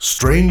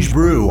Strange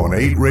Brew on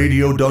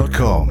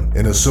 8radio.com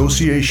in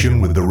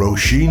association with the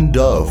Roisin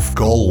Dove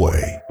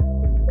Galway.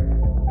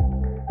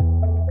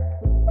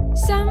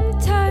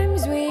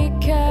 Sometimes we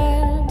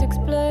can't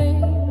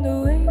explain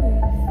the way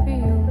we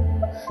feel,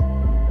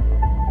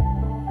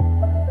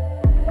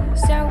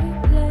 so we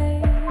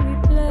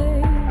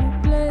play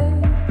the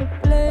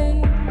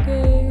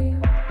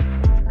game.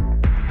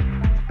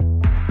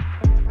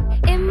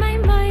 In my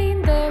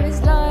mind there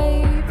is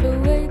life, a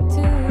way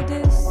to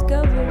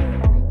discover.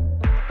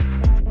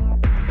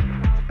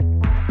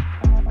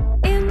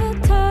 In the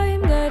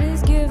time that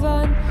is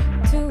given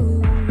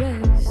to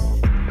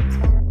rest,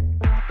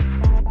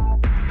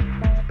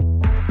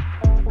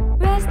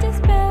 rest is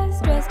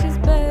best, rest is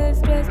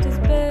best, rest is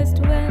best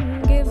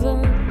when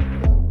given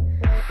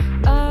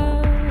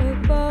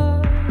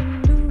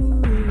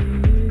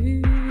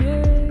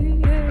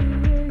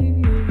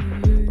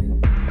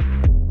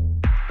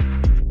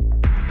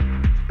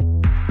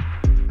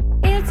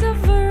It's a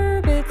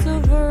verb, it's a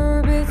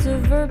verb, it's a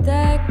verb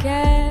that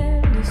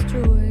can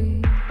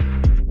destroy.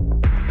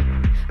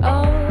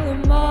 All the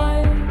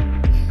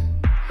mind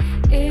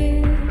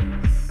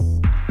is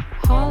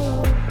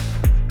hollow.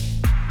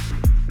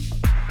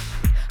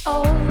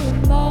 All the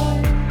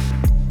mind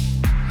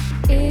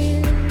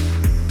is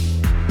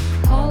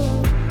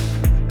hollow.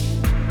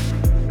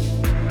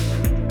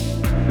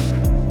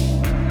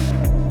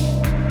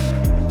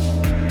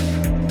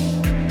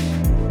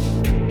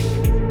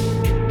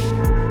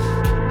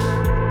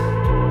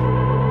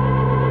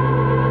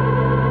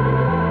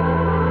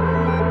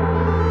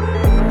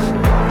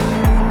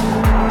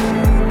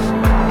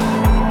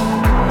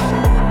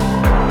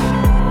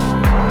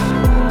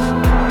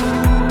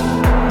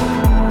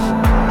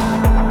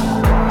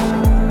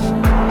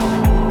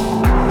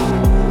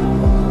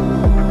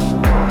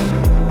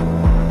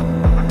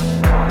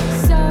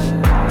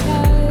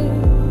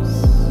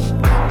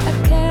 Sometimes I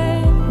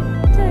can't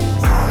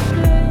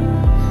explain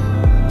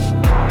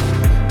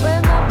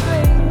where my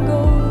brain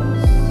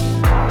goes.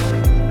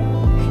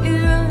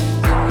 It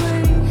runs away, and we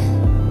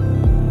fill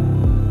it up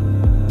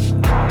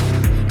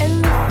with, and we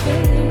fill it up with, and we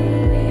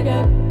fill it up with, and we fill it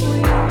up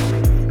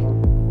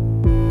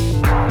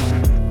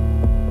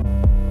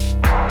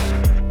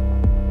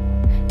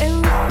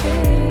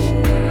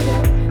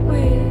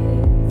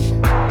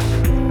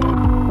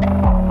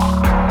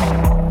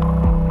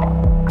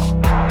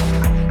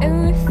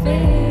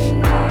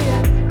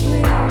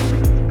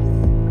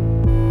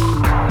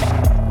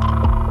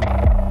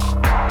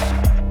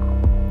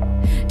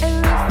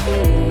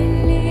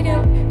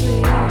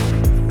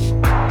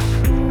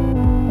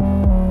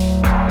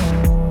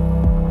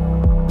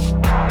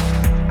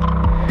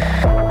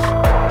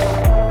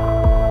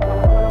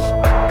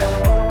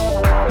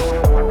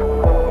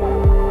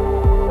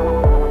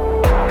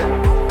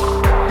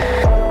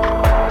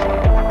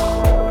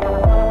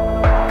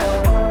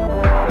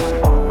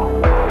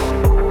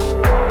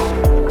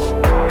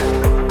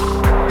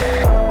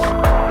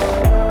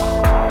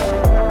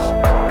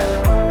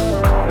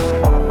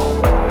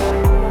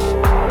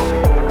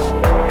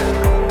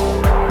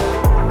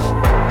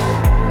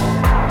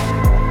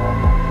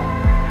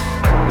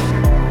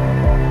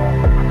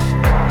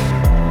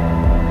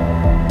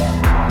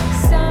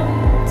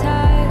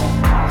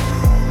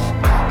Sometimes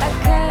I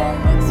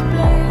can't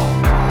explain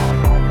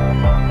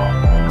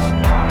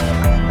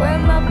where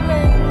my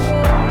brain goes.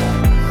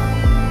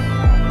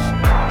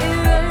 It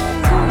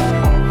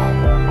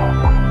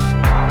runs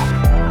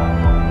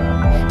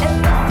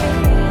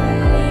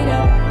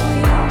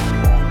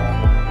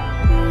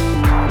away,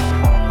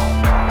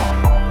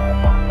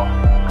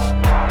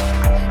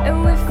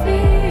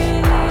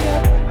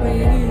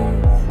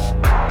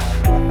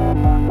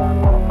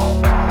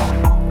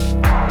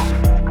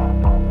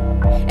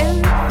 and we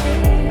fill it up with, and we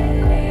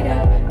fill it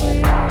up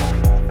with,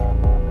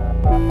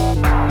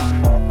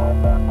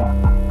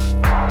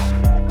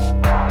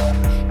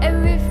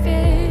 and we fill it up with, and we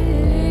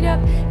fill it up,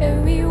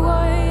 and we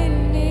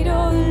want it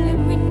all,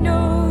 and we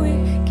know we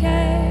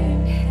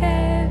can't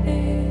have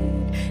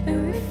it,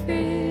 and we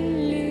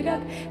fill it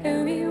up,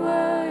 and we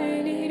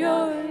want it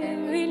all,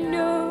 and we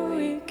know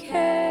we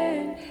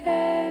can't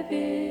have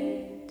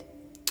it.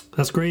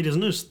 That's great,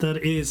 isn't it? That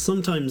is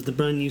Sometimes, the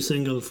brand new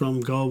single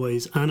from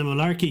Galway's Anna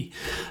Malarkey,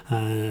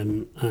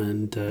 and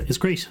it's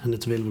great, and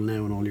it's available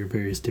now on all your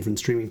various different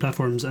streaming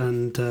platforms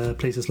and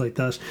places like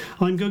that.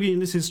 I'm Googie,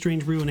 and this is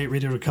Strange Brew on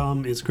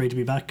 8radio.com. It's great to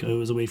be back. I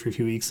was away for a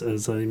few weeks,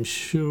 as I'm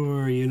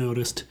sure you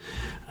noticed,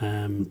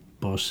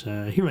 but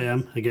here I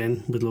am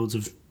again with loads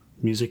of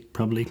music,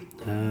 probably.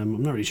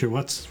 I'm not really sure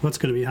what's going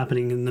to be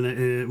happening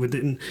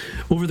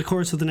over the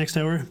course of the next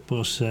hour,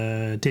 but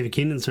David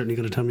Keenan's certainly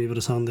going to tell me about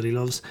a song that he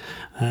loves,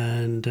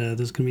 and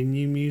there's going to be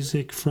new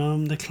music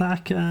from The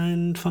Clack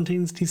and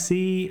Fontaines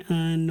DC,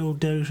 and no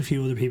doubt a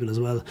few other people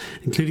as well,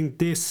 including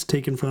this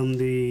taken from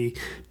the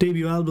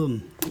debut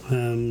album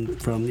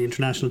from the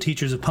International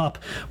Teachers of Pop,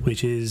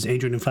 which is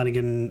Adrian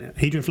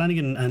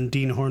Flanagan and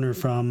Dean Honer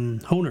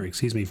from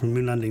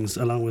Moon Landings,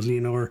 along with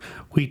Leonore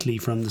Wheatley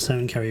from the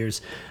Sound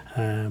Carriers.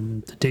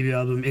 The debut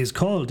album is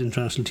called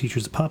International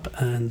Teachers of Pop,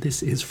 and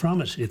this is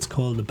from it. It's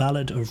called The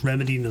Ballad of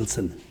Remedy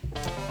Nilsson.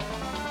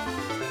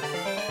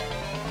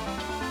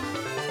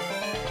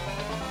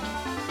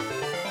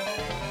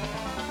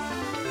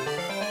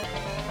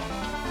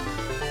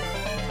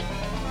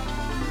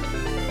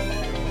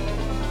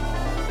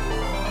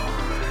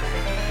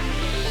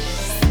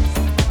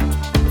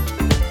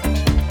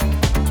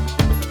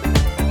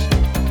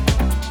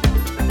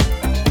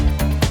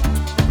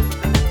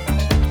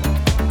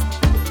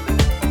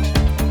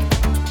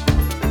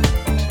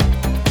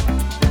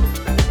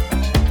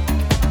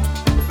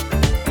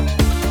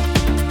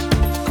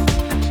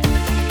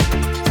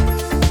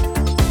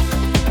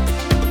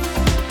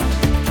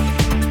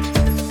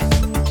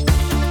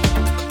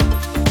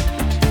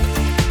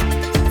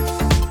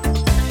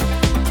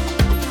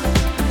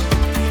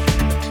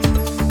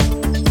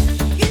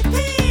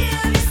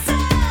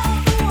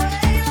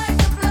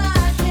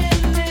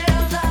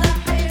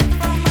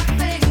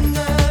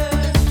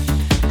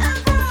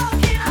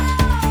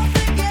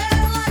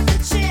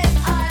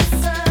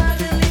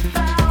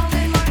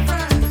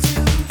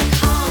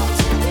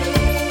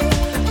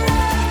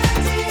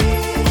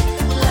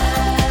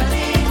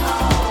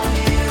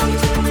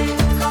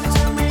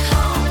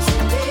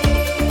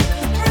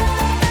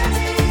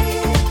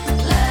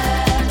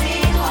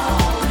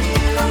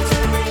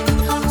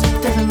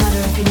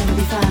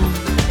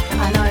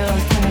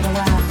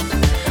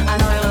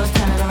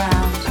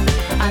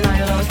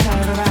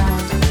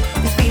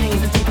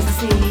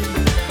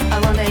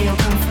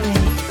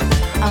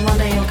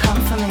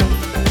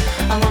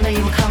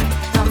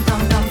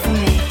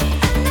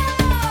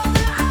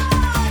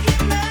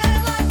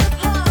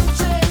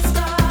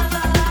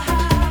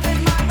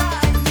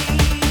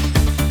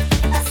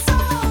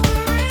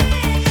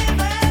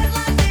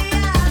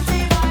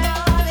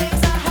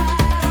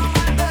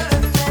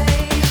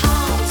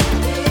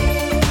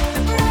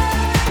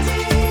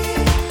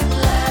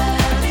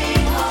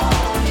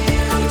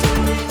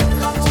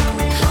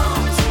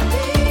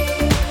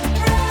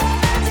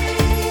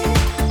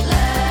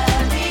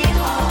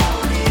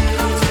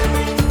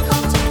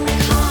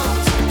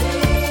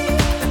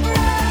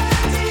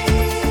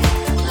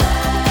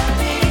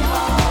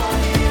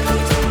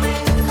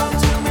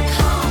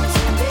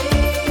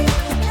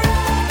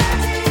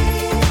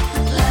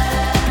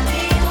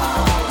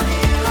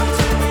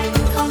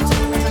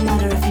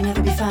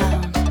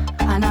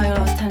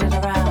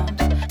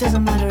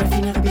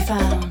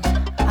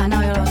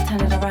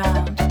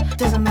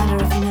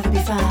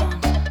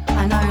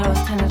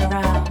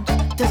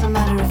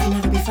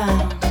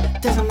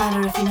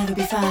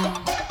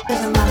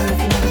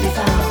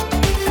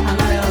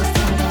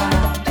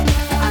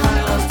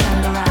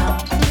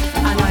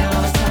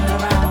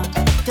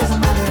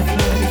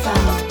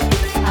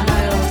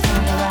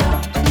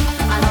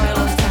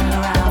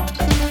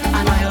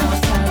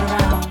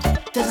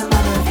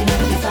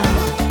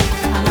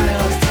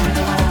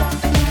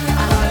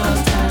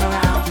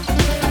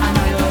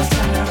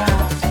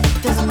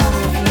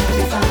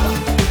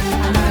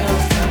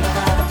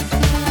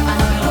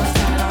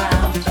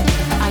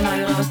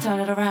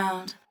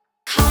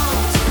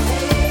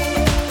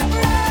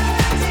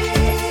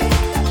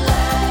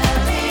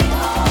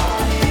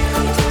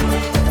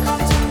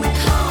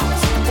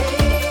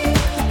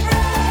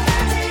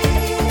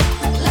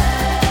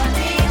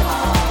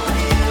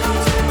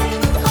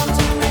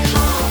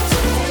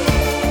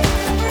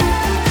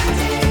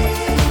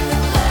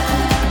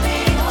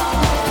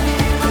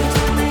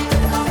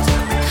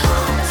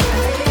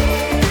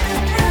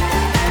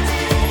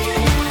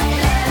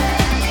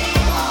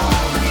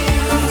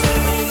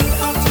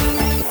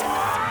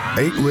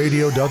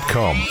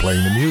 Radio.com,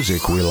 playing the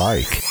music we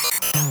like.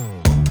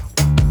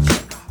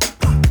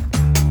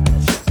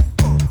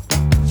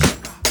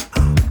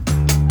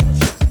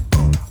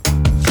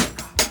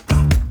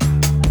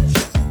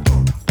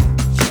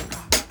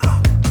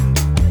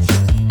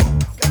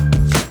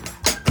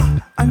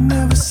 I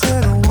never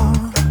said I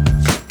want,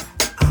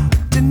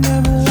 didn't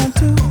ever want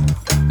to.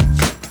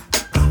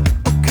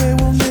 Okay,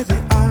 well maybe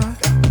I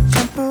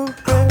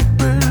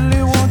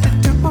temporarily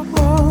wanted to.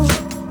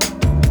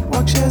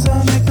 Walk shares,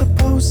 I make the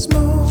post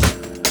move.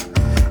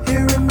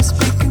 Hearing me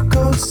speaking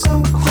goes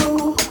so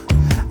cruel.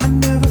 I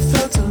never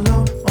felt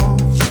alone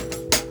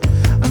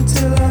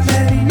until I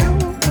met you.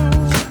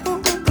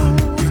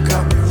 You've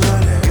got me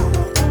running.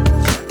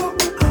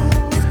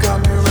 You've got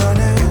me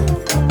running.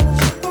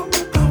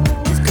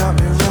 You've got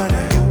me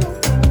running.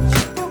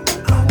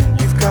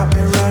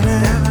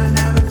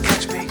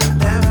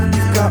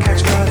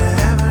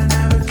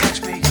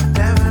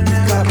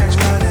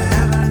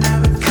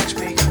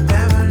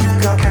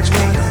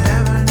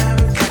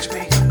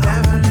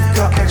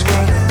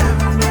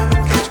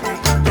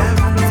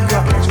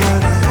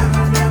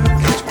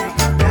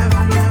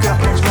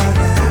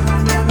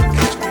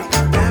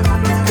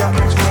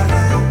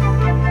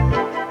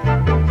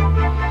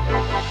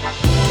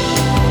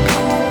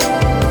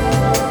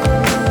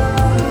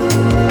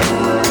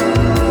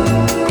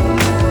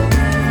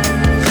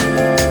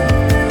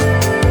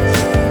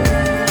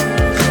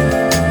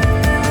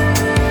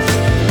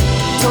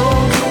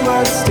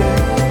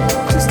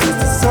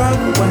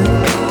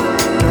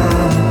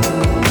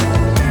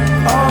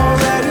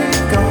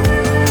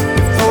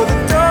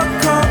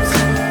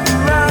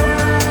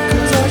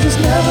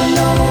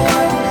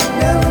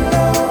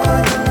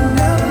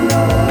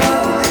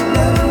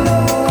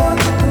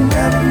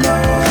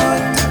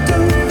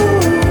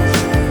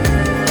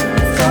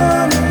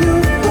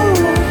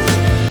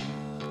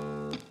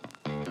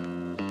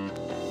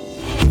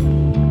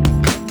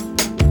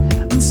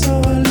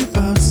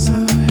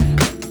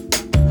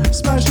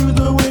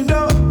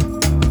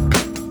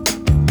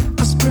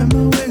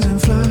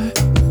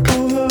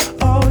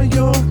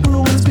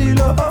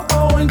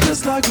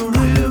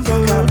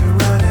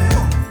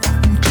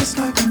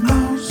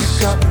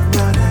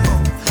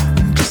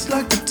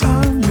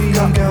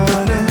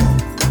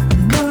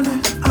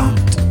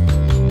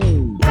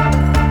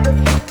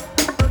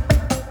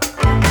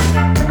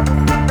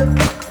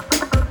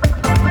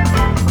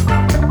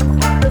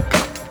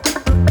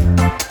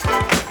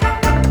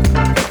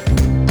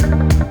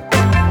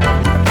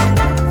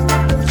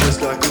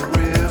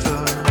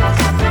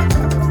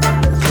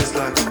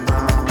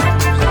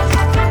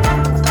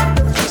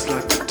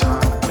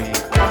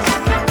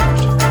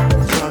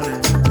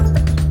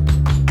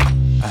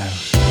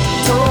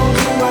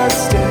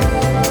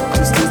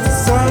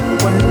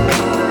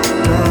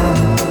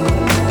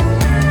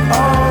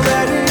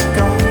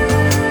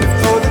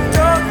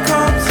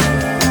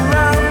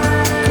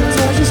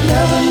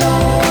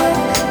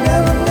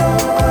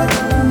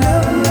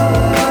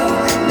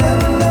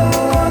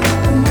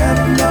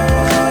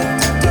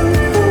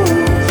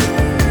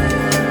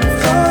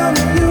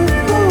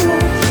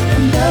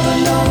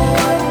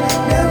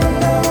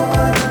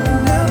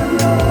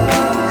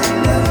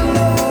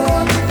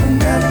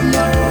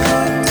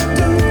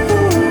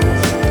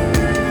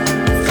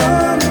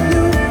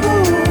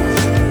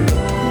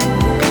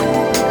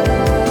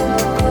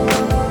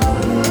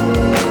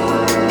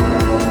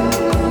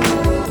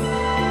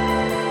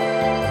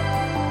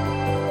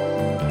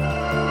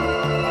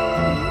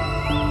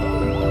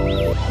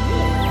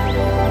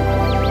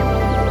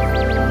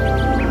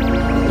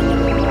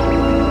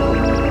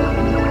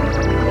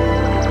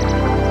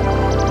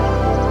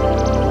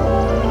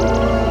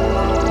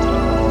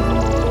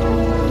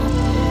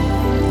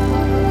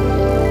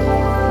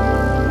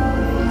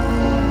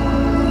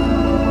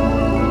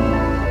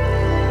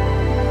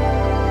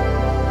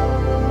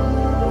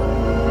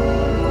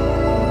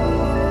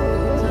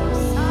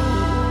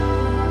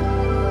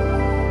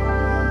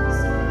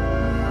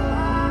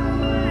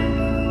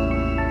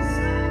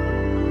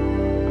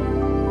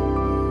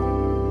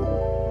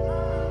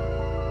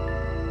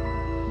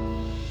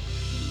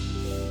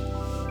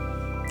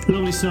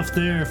 Lovely stuff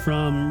there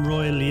from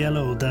Royal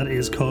Yellow. That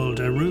is called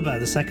Aruba,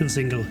 the second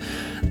single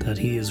that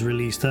he has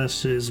released.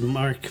 That is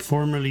Mark,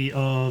 formerly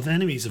of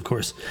Enemies, of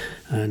course,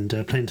 and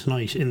playing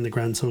tonight in the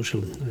Grand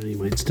Social. You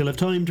might still have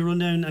time to run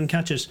down and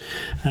catch it.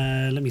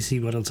 Let me see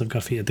what else I've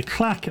got for you. The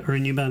Clack are a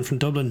new band from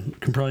Dublin,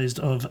 comprised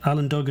of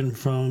Alan Duggan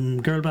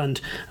from Girl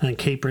Band and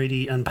Kate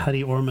Brady and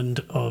Paddy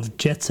Ormond of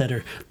Jet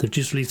Setter. They've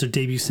just released their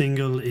debut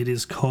single. It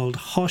is called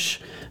Hush,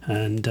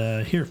 and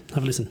here,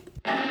 have a listen.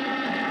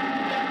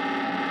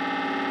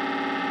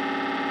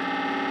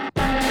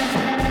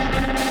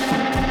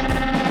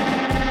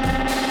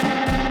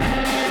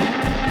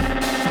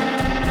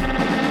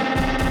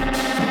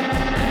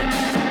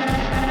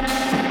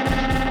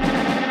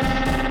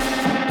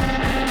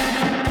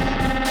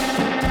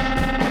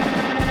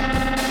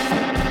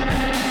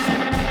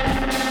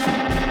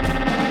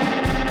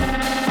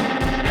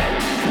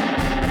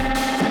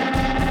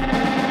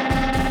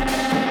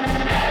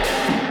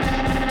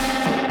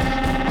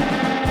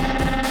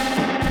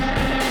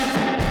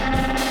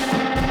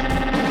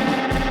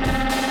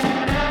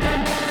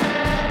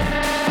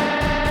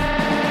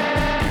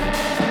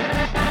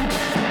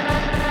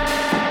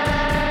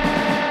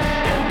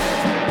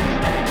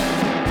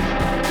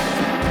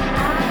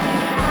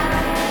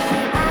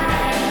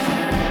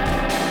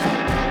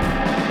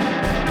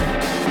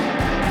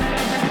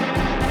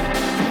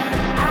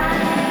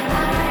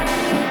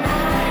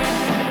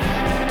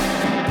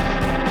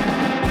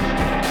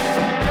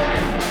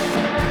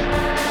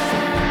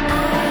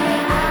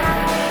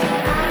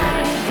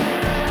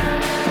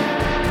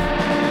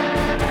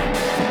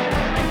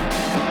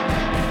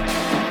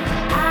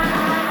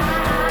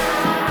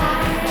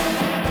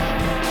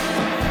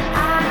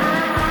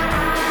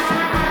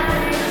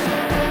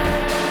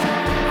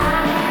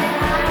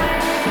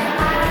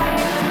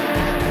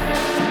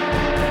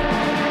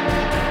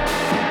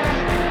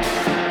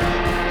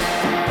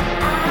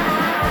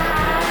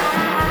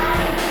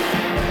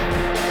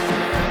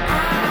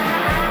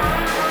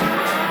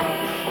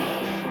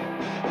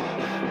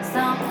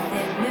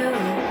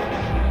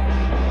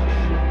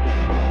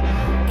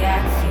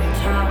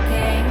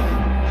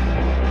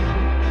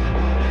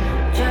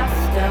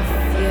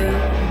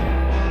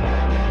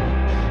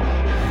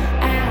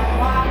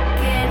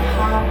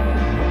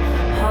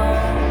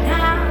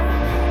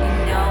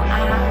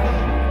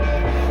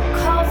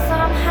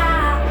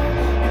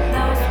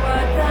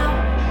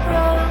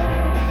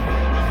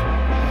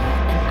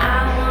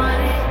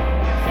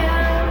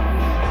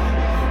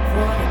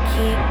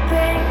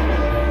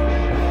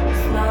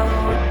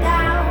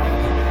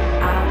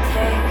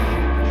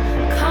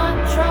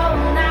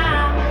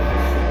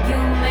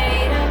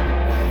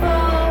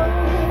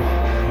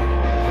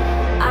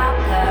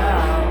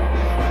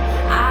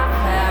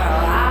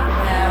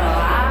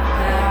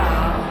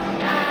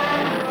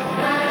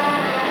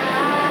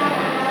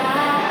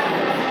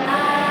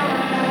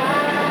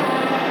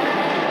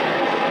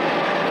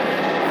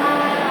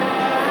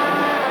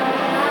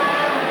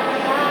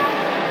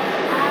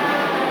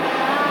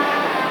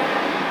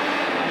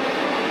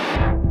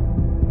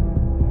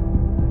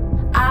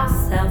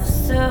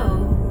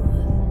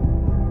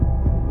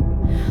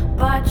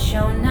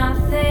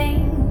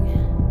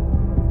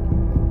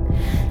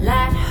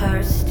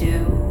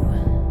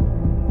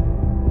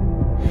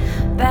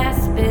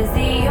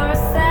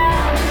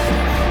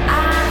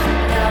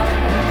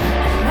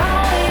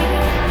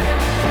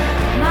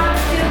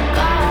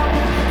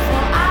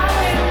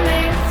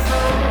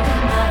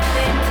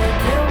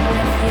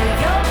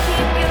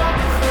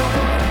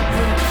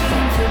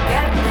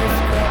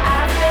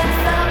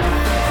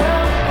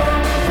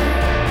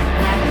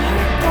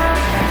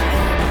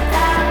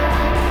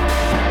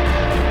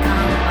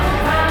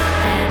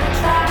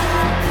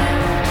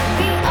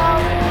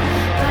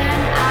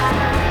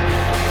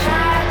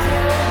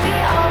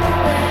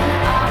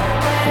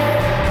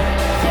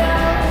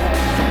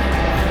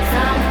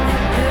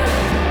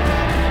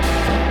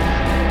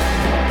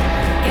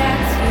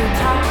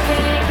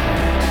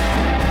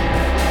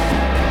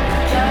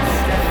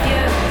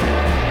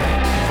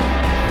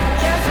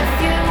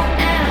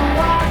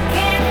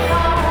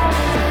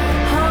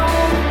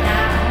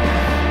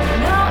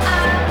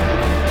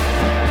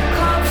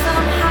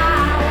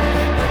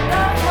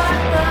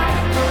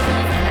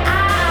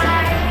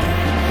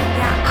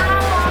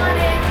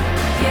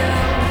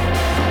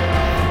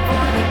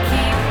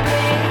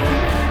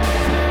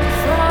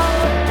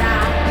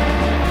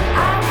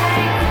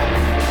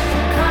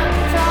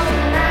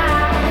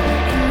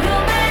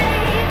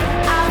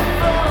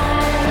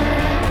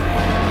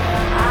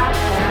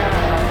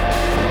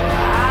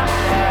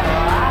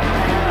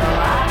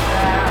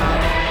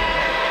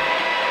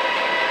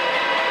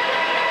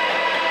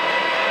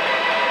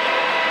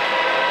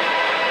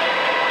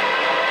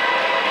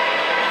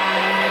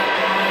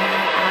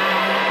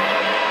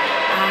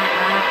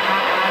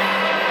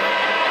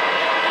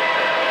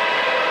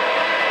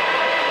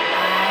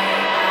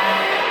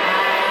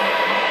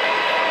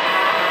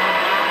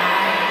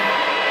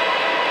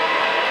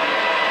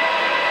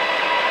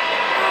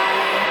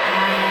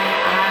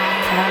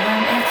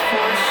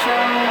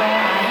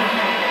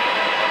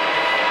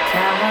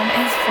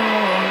 before.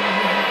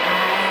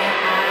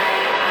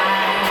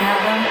 Tell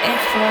them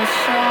it's for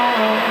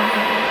sure.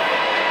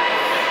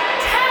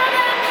 Tell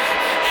them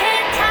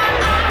in time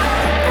I'll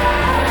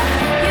love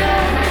you.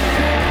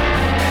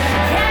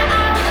 Yeah,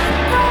 I'll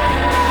love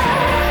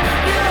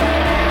you.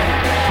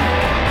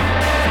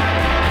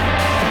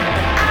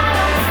 I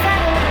don't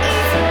settle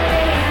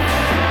easily.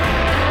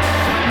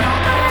 No,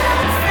 I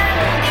don't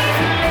settle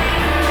easily.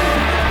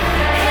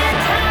 In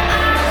time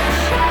I'll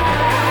show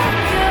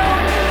you.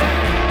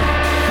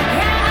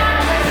 Yeah, I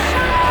will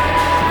show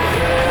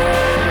you.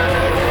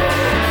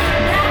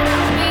 That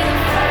I'll be the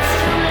first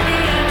to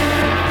leave.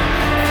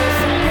 First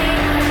to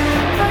leave.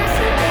 First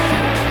to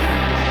leave.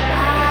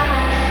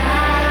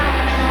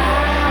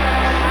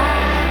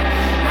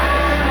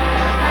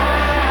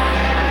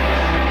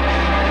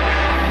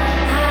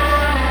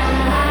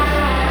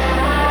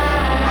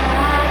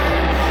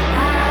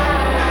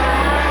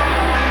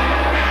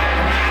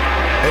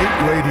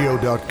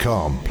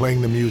 Radio.com,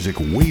 playing the music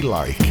we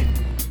like.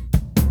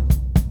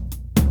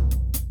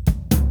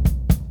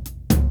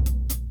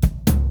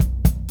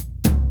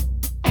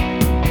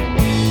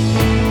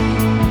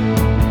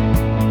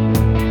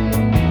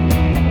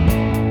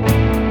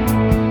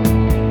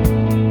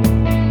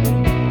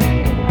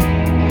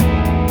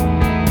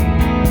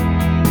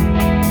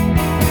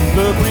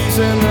 The breeze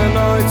in the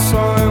night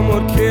time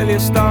would kill you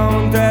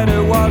stone dead.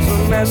 It was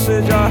a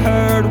message I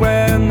heard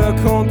when the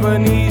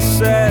company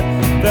said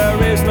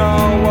there is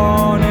no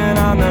warning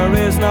and there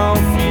is no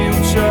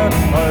future.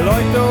 I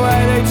like the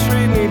way they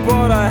treat me,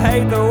 but I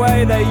hate the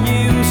way they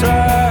use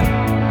her.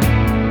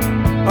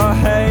 I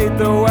hate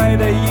the way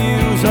they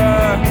use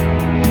her.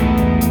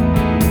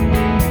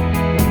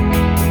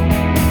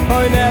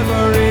 I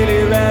never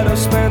really read, I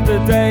spent the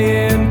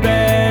day in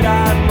bed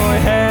and my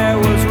hair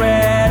was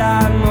red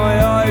and my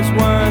eyes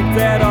weren't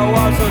dead. I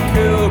was a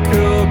cool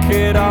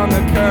kid on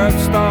the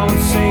curbstone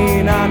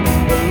scene, and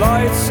the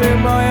lights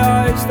in my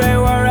eyes, they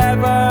were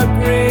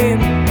evergreen,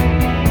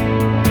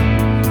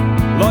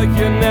 like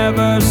you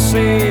never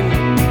seen.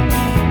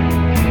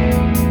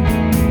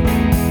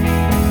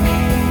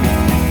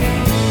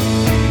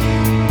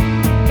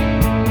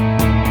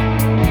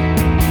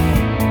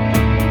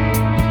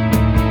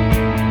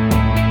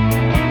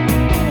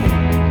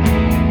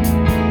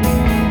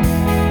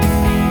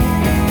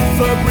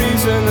 The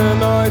breeze in the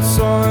night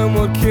time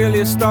would kill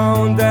you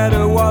stone dead.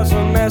 It was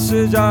a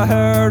message I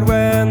heard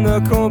when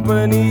the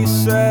company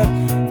said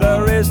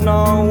there is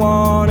no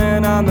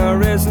warning and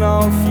there is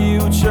no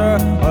future.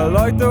 I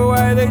like the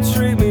way they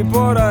treat me,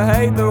 but I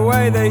hate the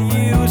way they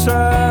use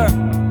her.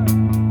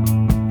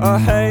 I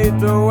hate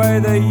the way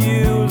they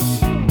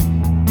use.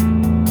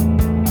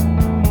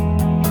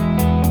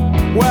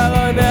 Well,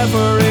 I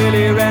never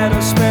really read, I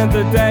spent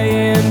the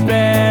day in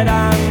bed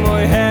and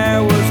my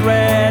hair was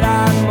red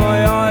and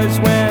my eyes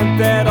went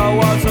dead. I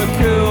was a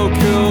cool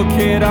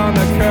kid on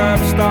the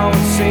curbstone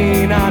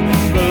scene, and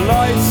the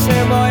lights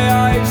in my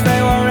eyes,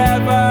 they were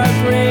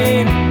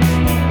evergreen,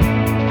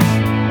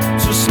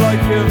 just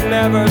like you've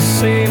never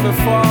seen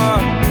before.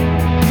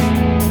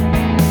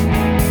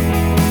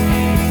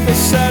 They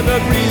said the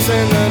breeze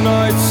in the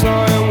night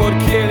time would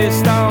kill you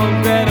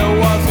stone dead. It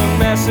was a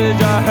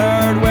message I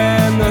heard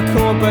when the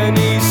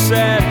company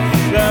said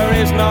there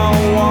is no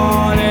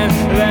warning,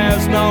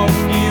 there's no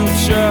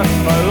future.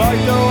 I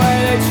like the way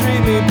they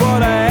treat me,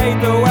 but I hate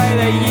the way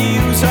they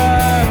use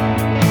her.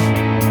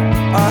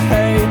 I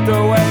hate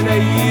the way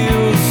they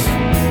use.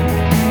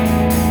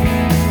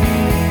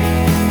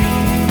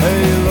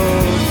 Hey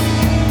love,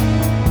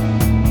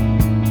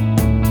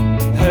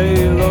 hey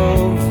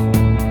love,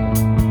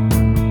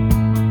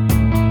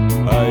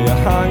 are you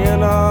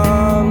hanging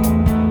on?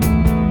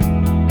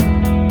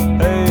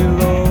 Hey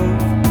love,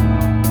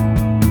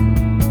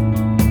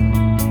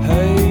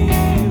 hey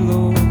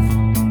love,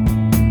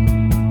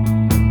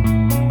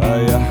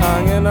 are you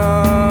hanging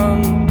on?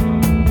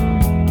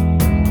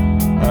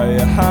 Are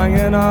you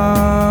hanging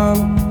on?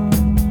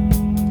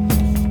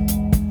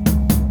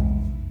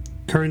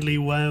 Currently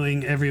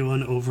wowing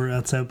everyone over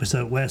at South by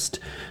Southwest.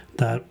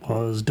 That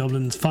was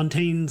Dublin's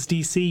Fontaines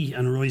DC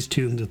and Roy's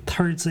Tune, the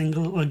third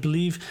single, I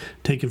believe,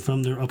 taken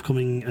from their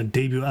upcoming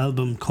debut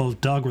album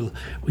called Doggerel,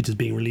 which is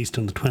being released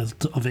on the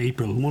 12th of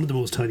April. One of the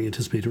most highly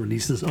anticipated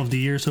releases of the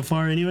year so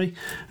far, anyway.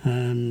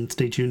 And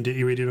stay tuned to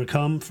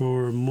eradio.com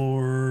for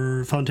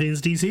more Fontaines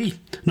DC.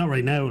 Not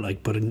right now,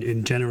 but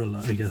in general,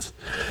 I guess.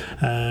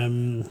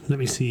 Let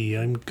me see.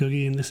 I'm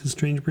Googie and this is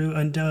Strange Brew.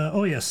 And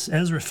oh yes,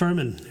 Ezra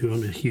Furman, who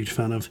I'm a huge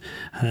fan of,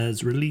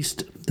 has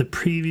released the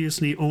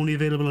previously only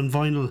available on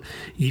vinyl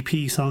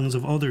EP Songs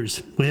of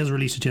Others. Well, he hasn't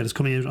released it yet. It's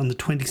coming out on the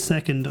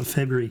 22nd of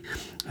February.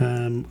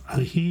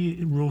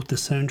 He wrote the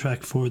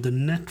soundtrack for the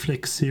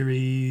Netflix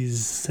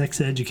series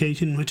Sex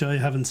Education, which I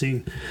haven't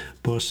seen,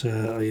 but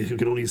I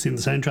can only assume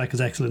the soundtrack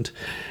is excellent.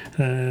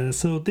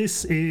 So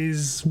this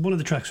is one of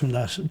the tracks from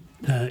that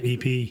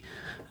EP.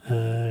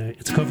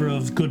 It's a cover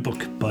of Good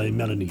Book by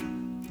Melanie.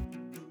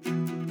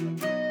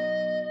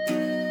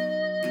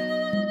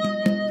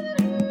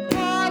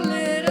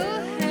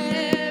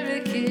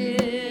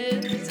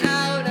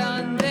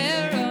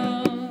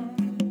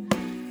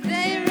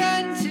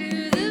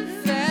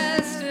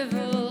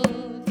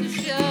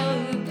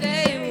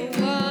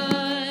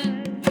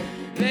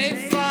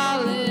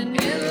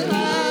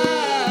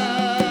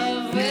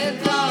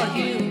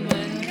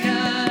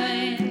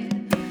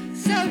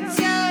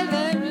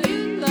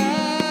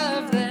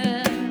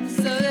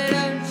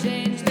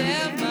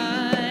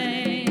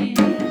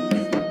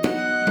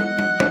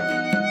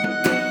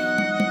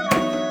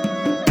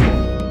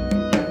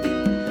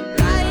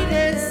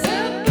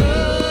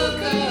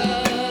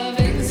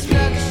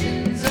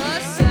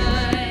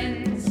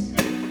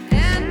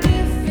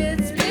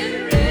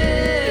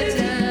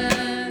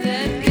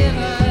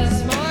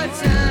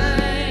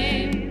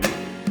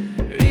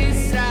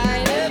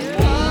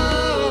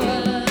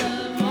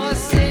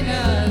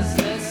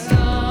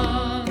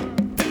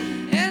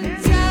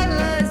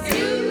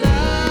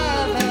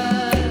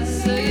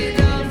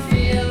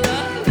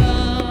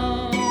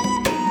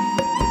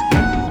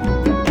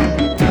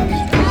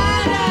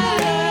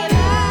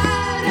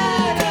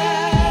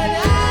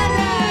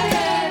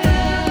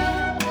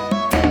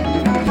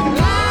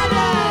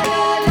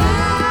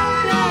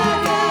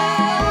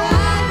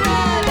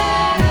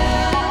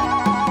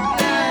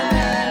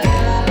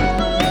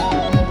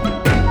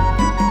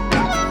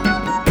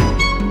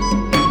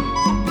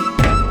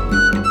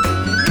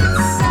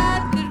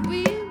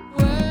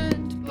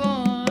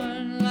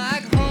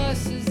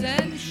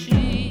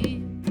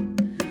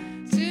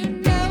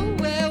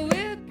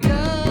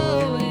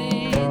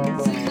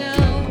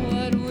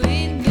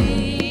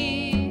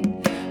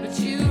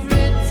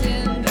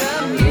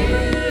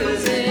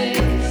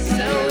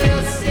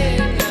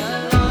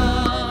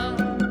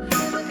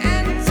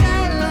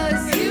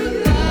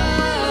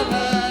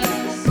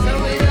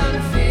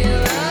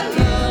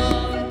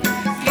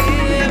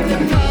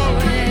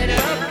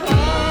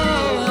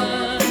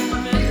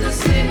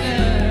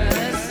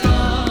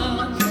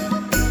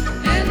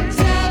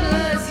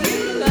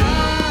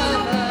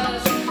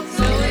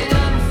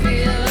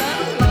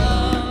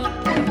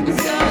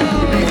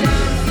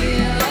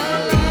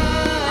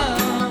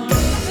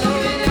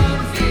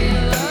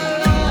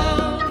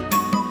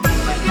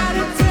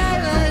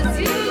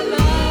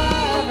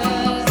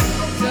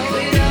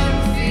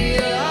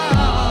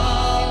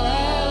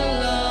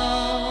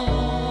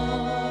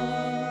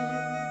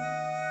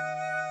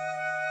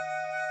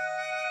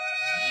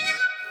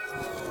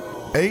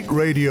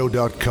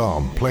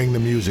 8radio.com, playing the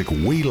music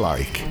we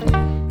like.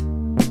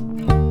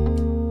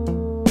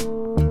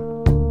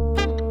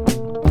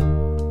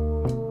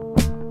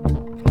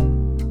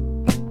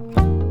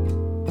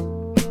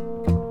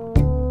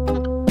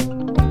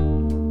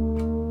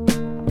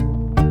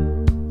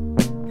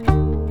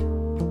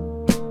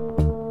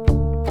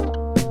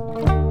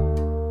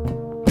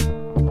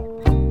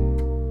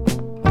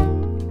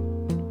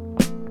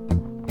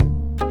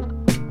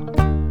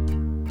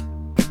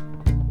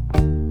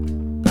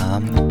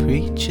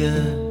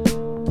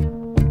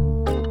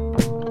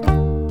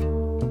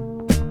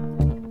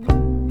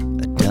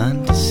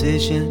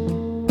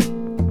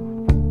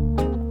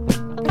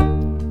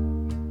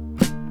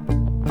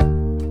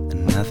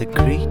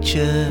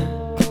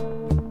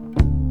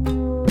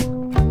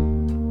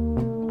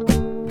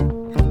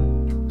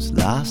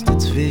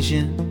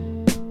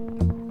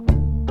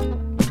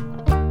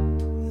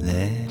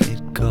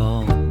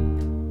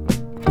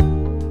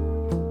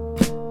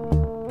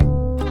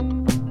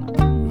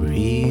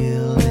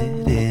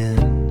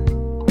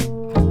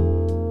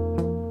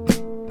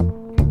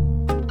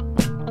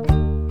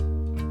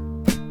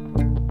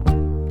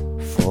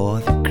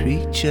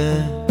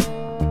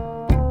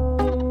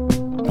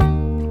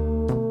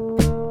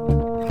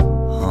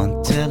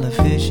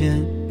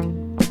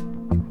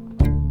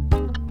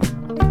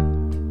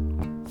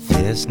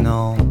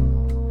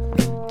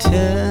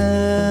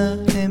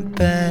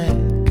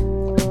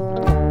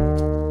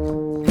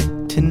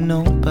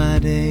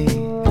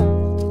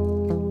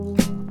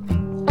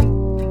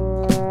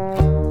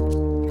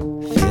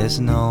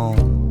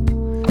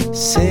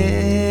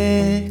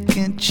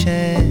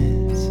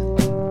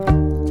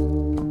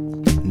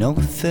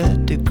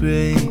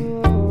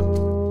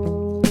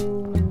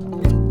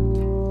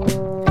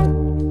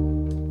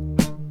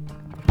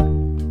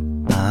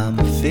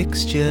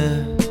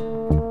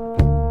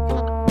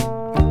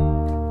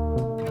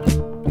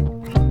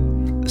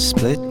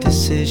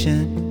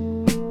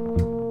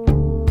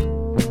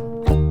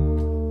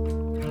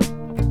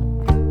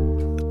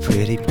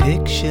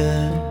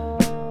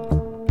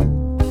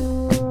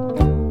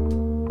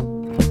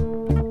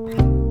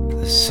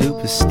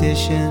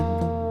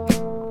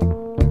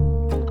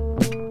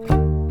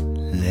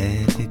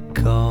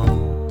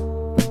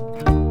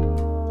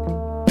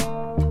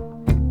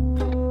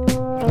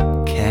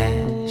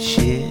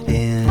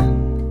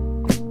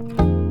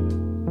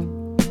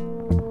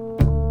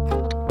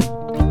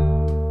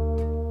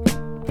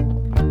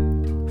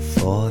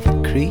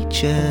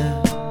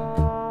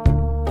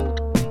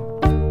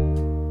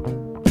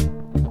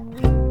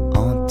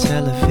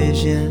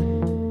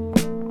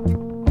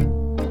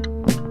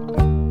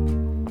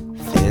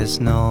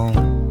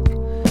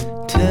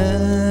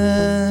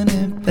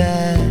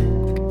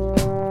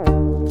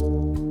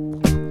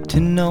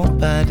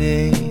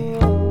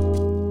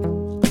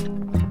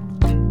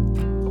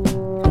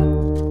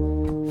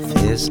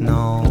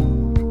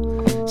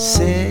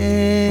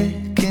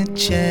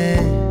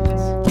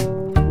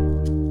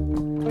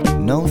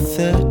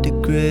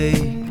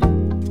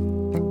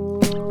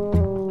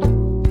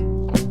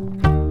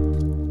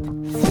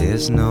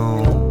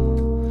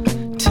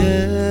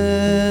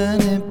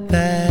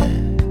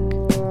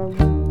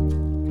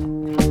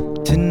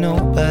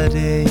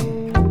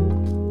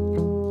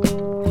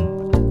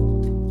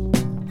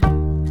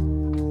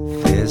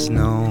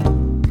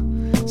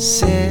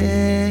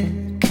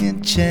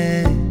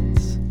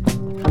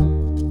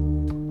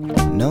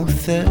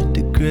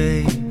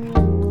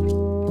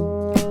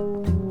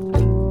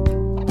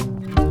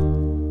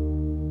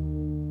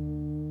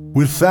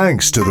 With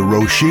thanks to the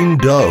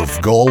Roisin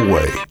Dove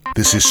Galway,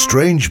 this is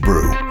Strange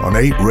Brew on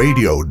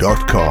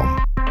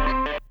 8radio.com.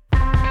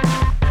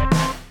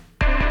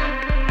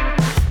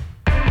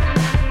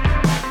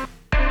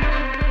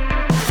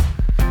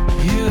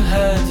 You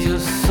had your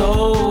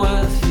soul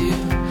with you,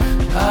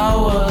 I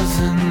was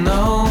in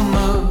no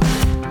mood.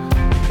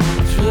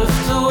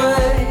 Drift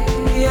away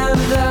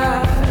and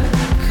I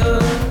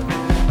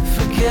couldn't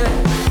forget.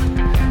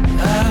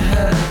 I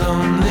had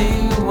only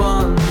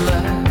one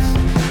last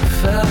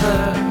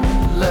feather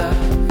left.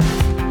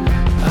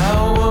 I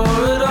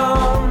wore it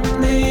on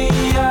the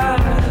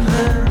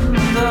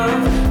island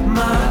of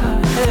my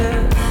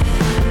head.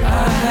 I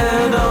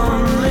had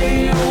only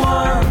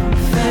one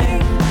thing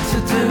to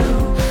do,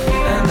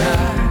 and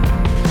I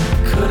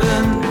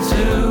couldn't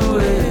do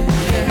it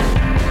yet.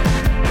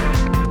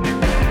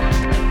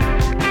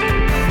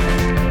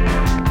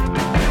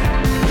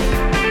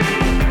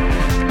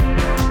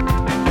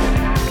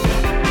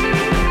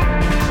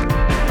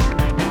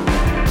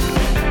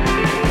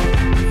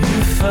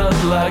 You felt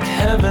like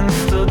heaven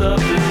stood up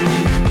in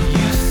you.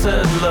 You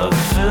said love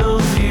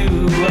fills you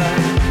up.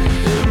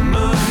 It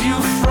moves you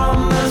from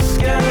the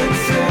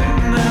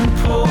skeleton and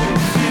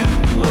pulls you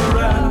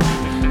around.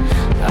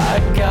 I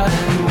got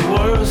it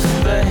worse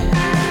than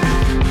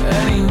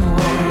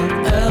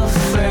anyone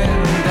else,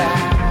 and I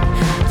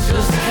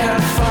just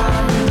can't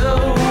find a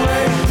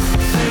way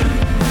to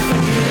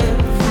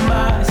forgive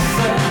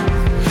myself.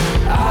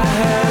 I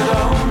had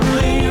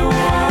only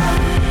one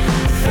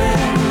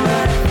thing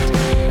left,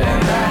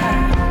 and I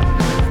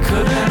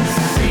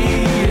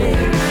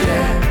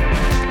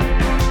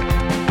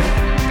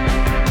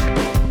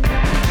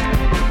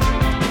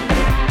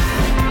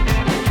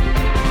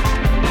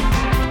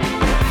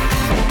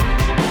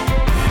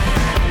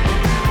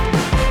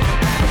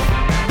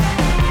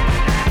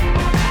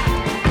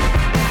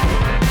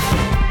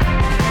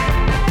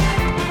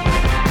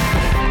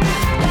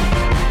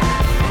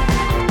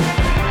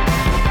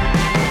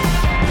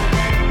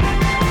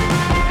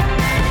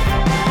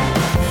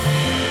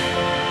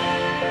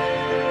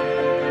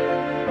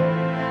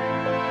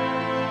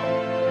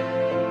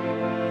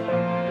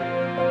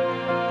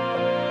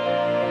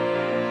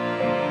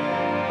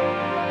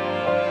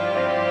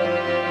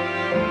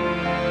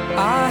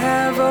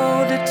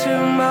it to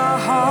my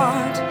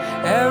heart,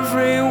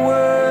 every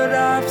word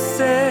I've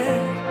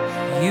said.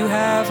 You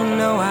have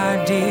no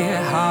idea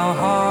how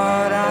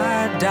hard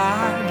I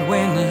died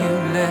when you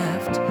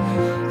left.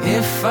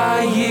 If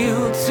I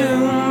yield to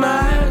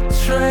my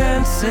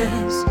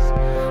trances,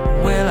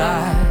 will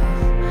I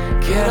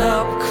get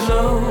up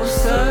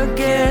close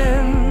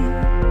again?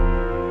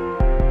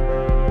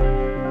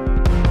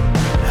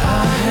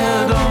 I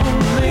had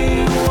only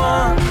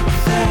one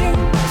thing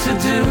to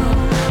do,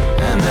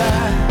 and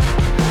I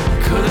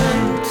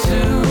couldn't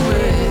do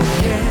it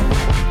yet.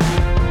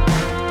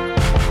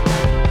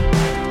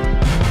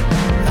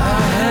 I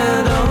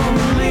had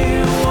only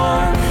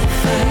one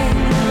thing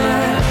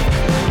left,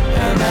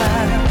 and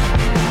I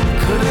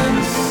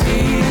couldn't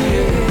see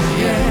it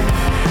yet.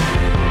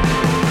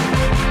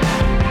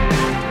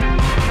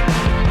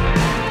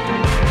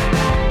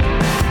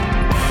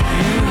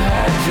 You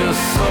had your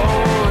soul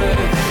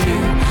with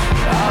you,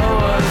 I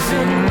was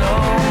in no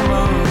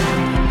mood.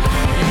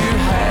 You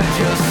had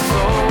your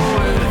soul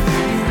with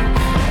you,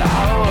 I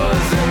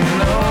was in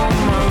no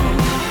mood.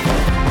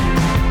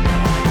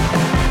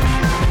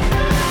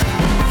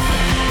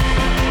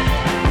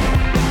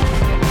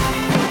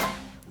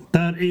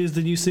 That is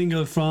the new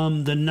single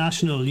from The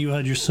National, You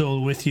Had Your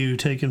Soul With You,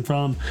 taken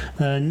from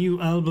a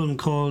new album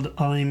called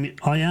I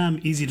Am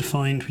Easy to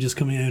Find, which is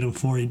coming out on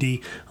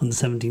 4AD on the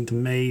 17th of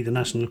May. The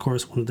National, of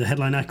course, one of the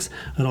headline acts,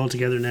 and all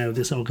together now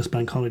this August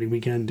Bank Holiday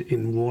weekend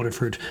in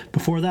Waterford.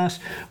 Before that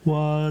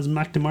was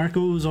Mac DeMarco,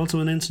 who's also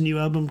announced a new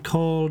album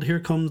called Here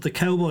Comes the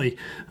Cowboy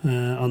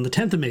on the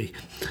 10th of May,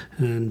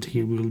 and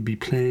he will be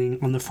playing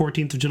on the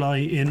 14th of July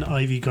in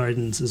Ivy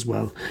Gardens as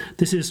well.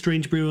 This is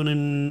Strange Brew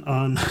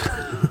on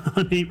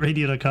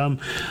 8radio.com.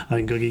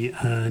 I'm Googie,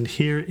 and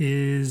here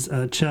is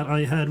a chat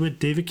I had with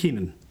David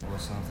Keenan.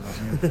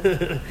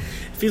 It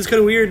feels kind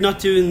of weird not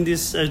doing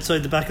this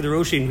outside the back of the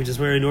Roisin, which is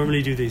where I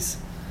normally do these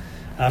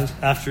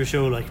after a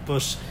show, like.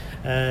 But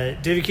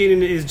David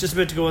Keenan is just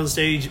about to go on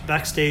stage,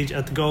 backstage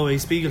at the Galway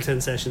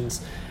Spiegelten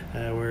sessions,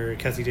 where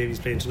Kathy Davies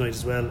playing tonight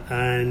as well.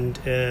 And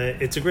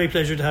it's a great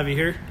pleasure to have you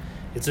here.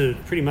 It's a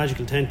pretty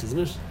magical tent, isn't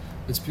it?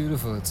 It's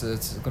beautiful. It's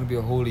going to be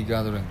a holy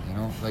gathering, you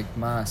know, like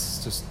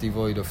mass, just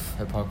devoid of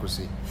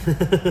hypocrisy.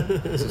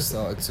 It's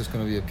just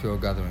going to be a pure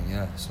gathering,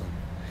 yeah. So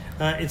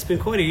it's been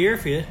quite a year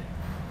for you.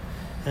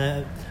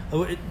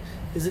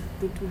 Is it?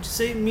 Would you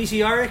say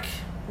meteoric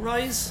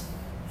rise?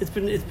 It's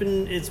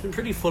been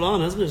pretty full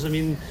on, hasn't it? I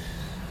mean,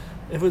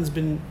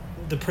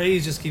 the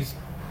praise just keeps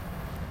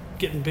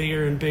getting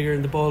bigger and bigger,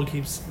 and the ball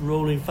keeps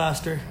rolling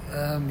faster.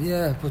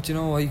 Yeah, but you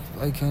know, I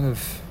kind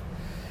of.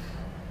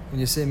 When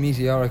you say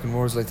meteoric and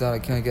words like that, I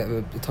kind of get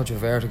a touch of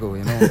vertigo,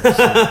 you know.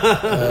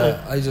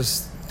 So,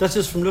 that's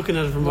just from looking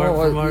at it from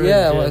our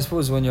yeah. Well, I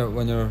suppose when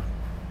you're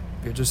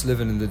just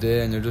living in the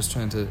day and you're just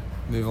trying to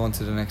move on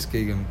to the next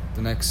gig and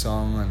the next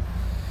song,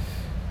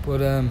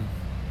 but I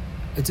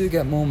do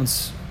get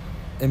moments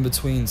in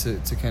between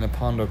to kind of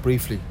ponder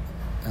briefly,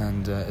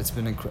 and it's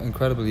been an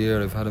incredible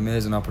year. I've had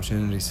amazing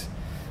opportunities,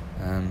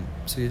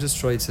 so you just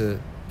try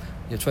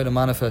to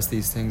manifest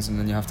these things, and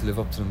then you have to live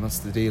up to them. That's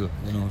the deal,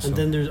 you know. And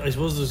then there's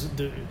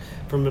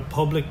from a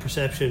public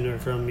perception, or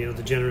from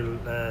the general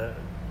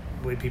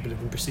way people have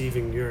been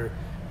perceiving your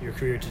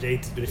career to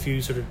date, there's been a few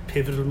sort of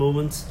pivotal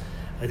moments.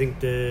 I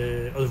think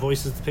the Other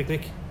Voices at the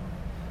Picnic.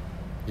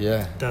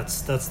 Yeah.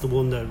 That's the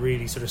one that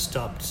really sort of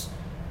stopped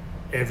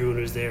everyone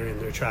who was there in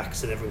their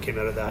tracks, and everyone came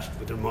out of that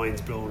with their minds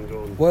blown and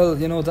going. Well,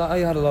 you know, that I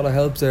had a lot of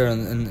help there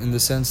in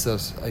the sense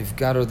that I've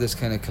gathered this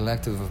kind of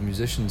collective of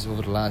musicians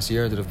over the last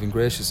year that have been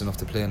gracious enough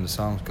to play in the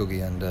songs,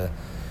 Googie and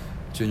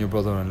Junior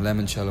Brother and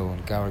Lemoncello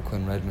and Garrett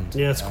Quinn Redmond.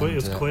 Yeah, it's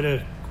quite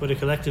a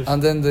collective.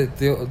 And then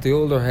the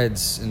older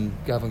heads in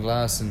Gavin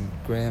Glass and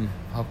Graham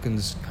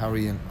Hopkins,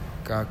 Harry and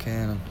Gar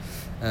Kane,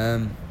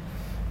 and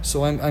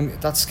so I'm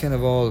that's kind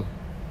of all.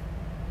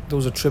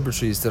 Those are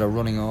tributaries that are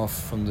running off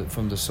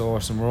from the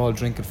source, and we're all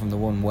drinking from the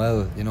one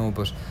well, you know.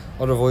 But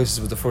Other Voices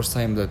was the first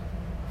time that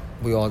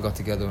we all got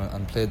together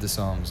and played the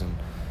songs, and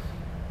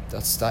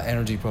that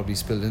energy probably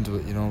spilled into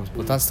it, you know.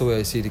 But that's the way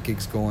I see the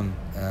gigs going,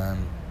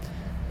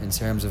 in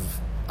terms of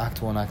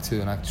Act 1, Act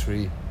 2 and Act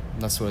 3.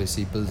 And that's what I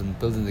see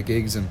building the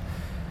gigs. And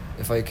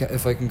if I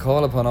can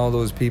call upon all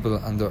those people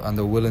and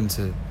they're willing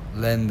to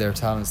lend their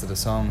talents to the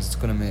songs, it's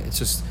going to make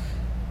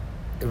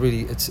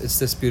it's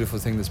this beautiful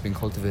thing that's been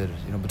cultivated,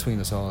 you know, between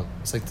us all.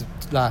 It's like the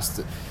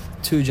last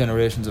 2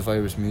 generations of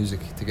Irish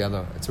music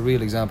together. It's a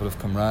real example of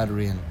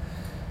camaraderie, and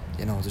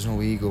you know, there's no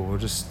ego. We're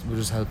just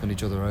helping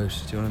each other out.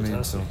 Do you know what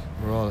Fantastic. I mean?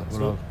 So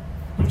we're all.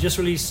 You just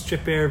released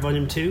Strip Bare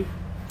Volume 2.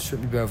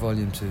 Strip Me Bare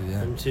Volume 2,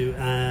 yeah. Volume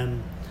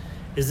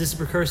 2. Is this a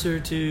precursor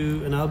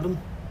to an album?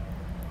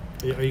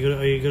 Are you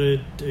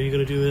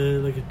gonna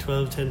do a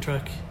 12-10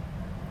 track?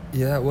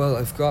 Yeah, well,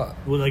 I've got...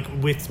 Well, like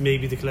with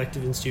maybe the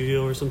collective in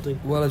studio or something?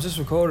 Well, I've just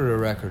recorded a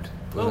record.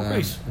 But,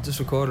 great. I just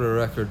recorded a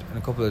record in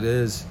a couple of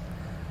days.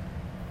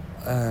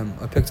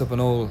 I picked up an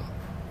old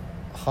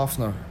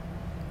Hofner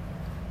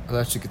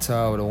electric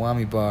guitar with a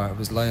whammy bar. I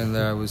was lying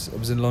there. I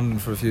was in London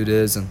for a few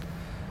days, and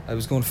I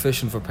was going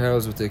fishing for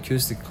pearls with the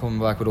acoustic, coming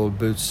back with old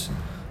boots.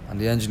 and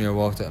the engineer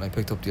walked out, and I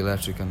picked up the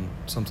electric, and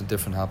something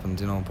different happened,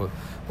 you know. But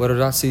whether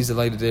that sees the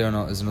light of day or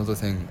not is another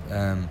thing.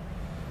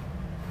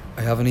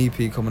 I have an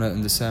EP coming out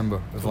in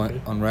December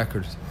on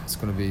record. It's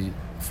going to be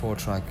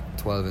 4-track,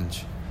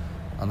 12-inch,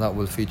 and that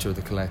will feature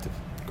The Collective.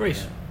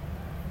 Great.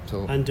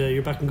 So And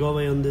you're back in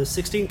Galway on the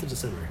 16th of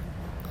December.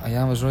 I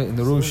am, I was right in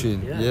the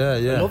Roisin. Yeah.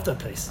 I love that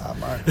place. Ah,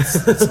 man,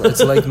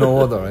 it's like no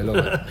other. I love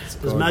it. It's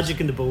There's gorgeous. magic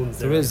in the bones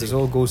there. There's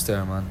all ghost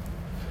there, man.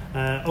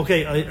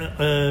 Okay,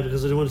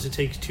 because I don't want it to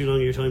take too long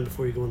of your time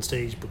before you go on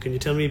stage, but can you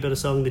tell me about a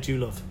song that you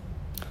love?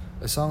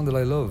 A song that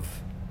I love.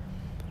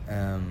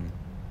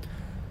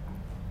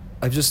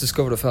 I've just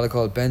discovered a fella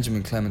called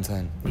Benjamin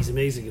Clementine. He's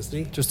amazing, isn't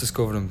he? Just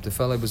discovered him. The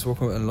fella I was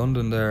working with in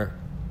London there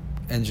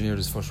engineered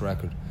his first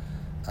record,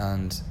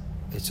 and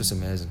it's just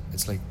amazing.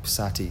 It's like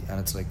Satie, and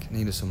it's like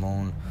Nina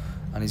Simone,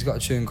 and he's got a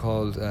tune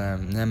called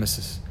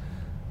Nemesis,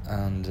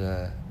 and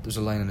there's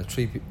a line in it: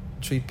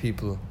 treat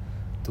people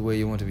the way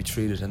you want to be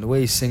treated, and the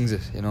way he sings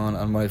it, you know.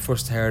 And when I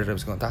first heard it, I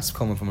was going, that's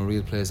coming from a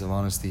real place of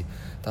honesty.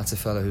 That's a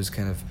fella who's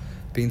kind of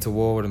been to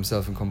war with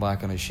himself and come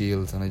back on a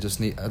shield. And I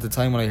just need, at the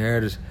time when I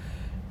heard it,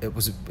 it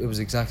was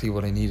exactly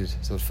what I needed.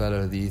 So it fell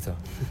out of the ether.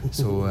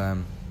 So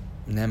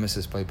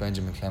Nemesis by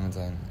Benjamin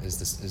Clementine is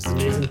the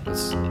tune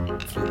that's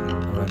floating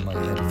around my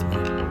head at the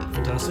minute.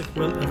 Fantastic.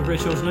 Well, have a great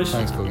show tonight.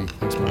 Thanks, Coogie.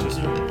 Thanks, man. Cheers,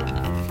 soon.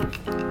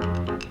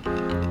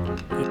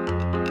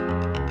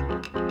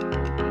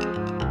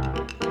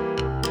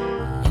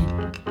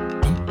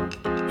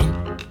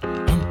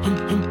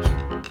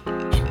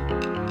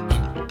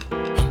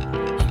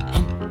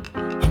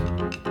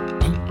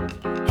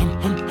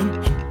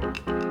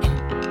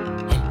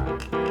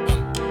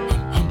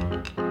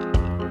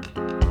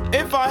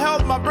 If I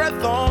held my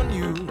breath on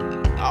you,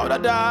 I would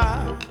have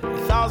died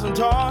 1,000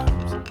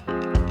 times.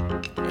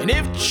 And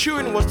if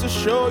chewing was to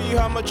show you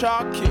how much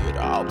I kid,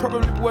 I'll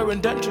probably be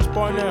wearing dentures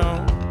by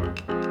now.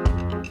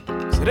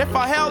 Said if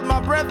I held my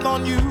breath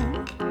on you,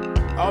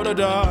 I would have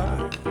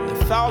died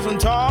 1,000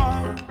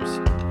 times.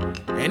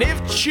 And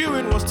if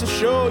chewing was to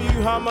show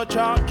you how much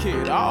I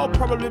kid, I'll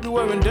probably be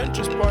wearing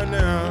dentures by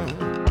now.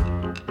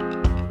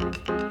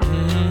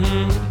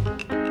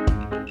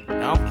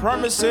 Now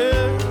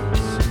promises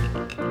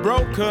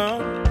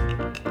broken,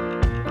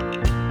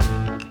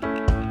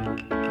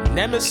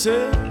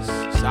 nemesis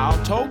is our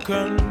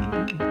token.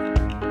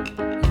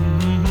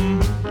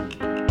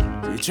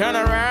 So you turn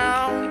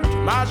around, you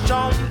march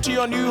on to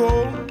your new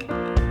home.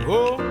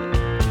 Oh,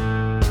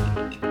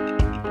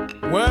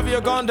 wherever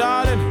you're gone,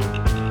 darling,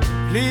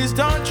 please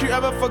don't you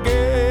ever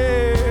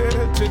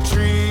forget to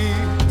treat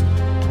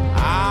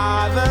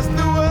others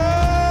the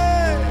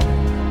way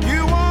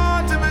you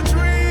want to be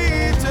treated.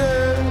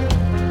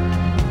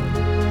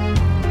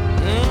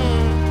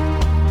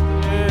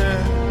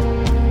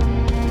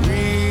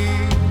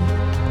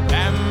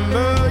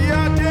 Remember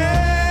your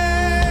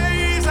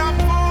days are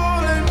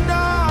full and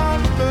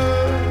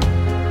numbered.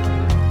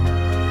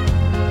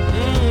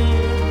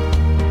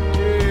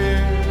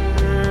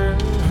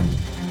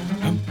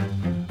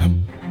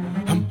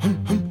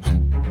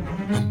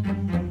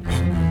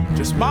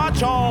 Just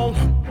march on.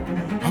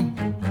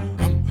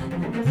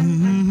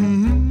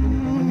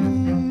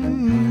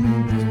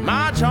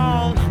 March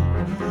on.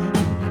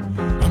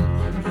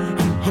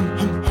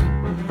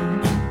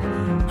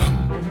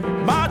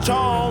 March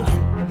on.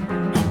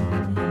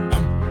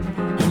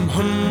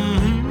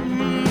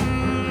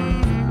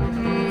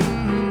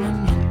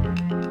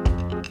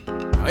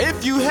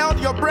 If you held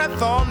your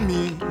breath on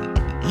me,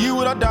 you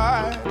would have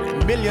died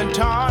 1,000,000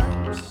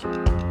 times.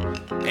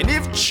 And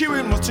if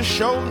chewing was to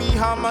show me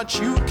how much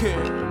you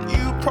care,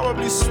 you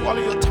probably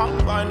swallow your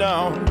tongue by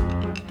now.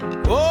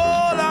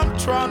 All I'm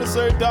trying to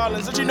say, darling,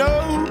 is that you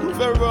know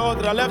very well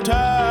that I left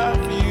half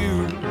for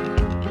you.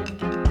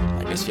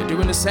 I guess you're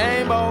doing the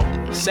same old,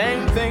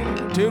 same thing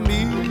to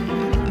me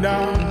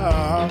now.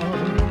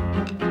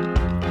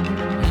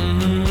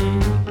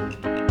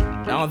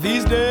 Now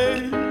these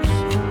days,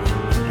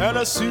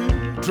 Hennessy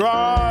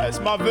dries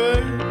my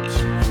veins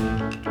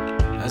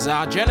as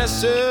our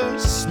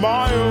Genesis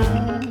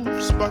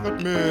smiles back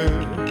at me.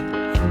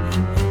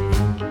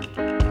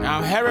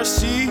 Now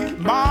heresy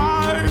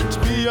might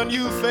be a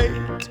new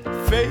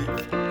faith.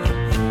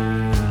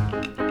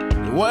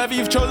 Whatever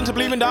you've chosen to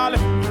believe in,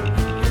 darling,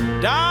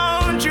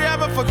 don't you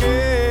ever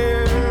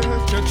forget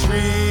to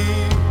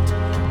treat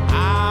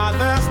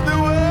others the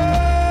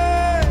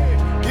way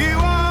you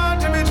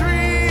want to be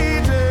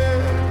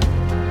treated.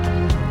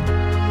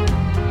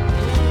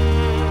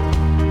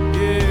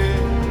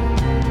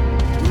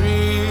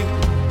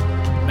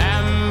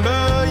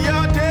 Remember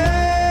your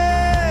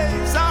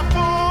days are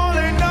full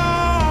and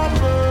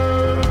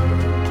numbered.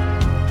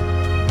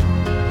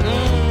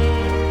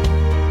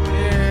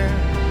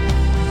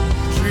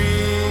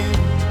 Treat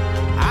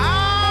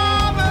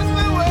others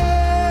the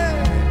way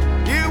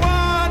you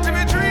want to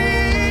be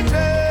treated.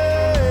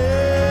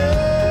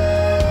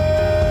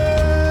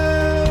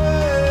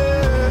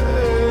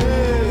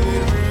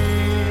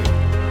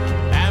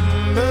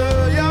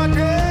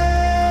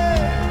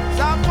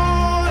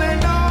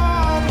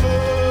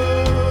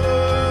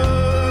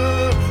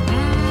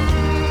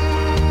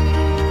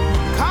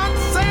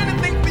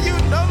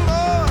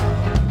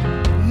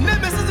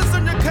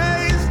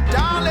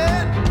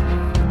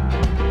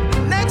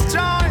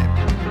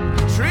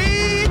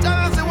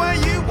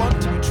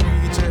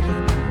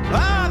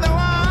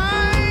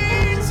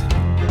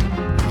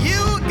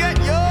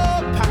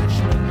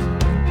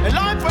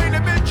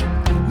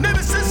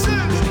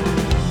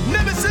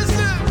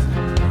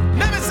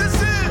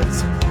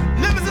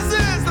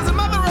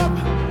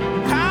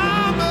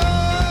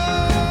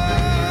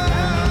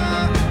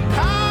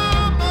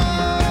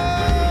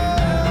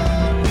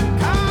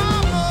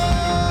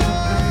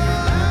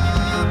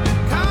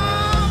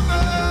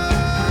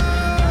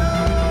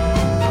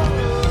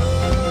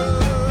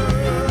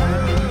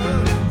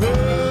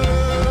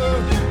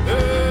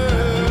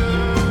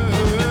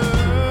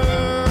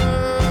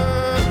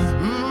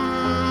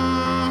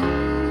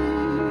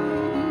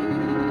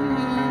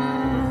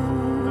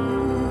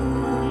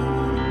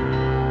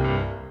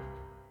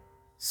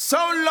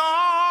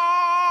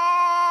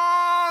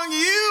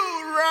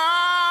 you right.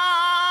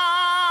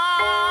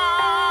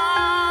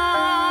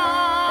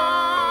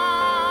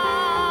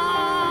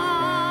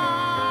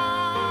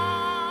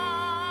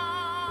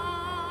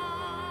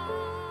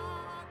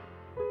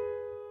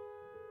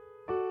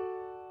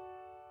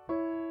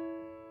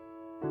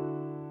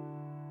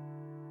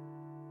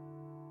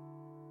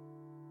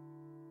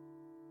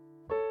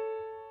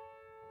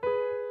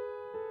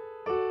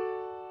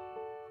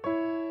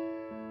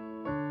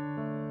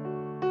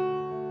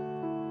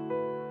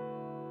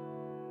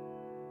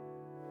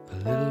 A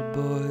little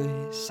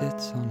boy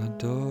sits on a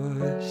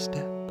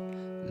doorstep,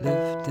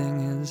 lifting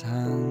his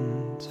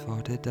hands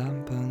for to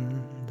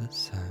dampen the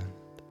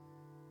sound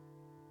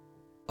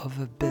of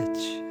a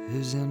bitch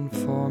who's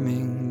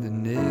informing the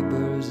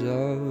neighbors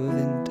of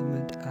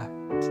intimate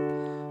acts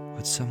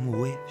with some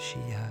waif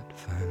she had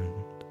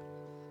found,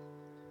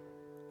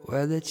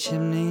 where the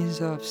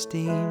chimneys of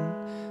steam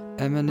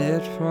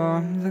emanate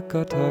from the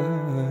gutter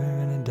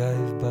in a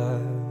dive bar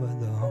where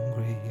the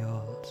hungry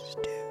all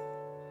stew.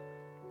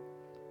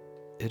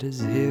 It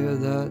is here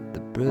that the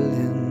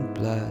brilliant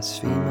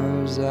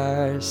blasphemers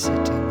are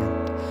sitting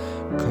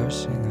and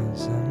cursing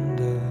us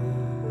under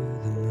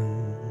the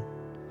moon.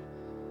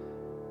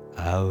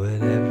 Out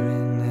with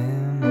every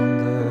name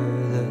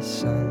under the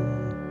sun,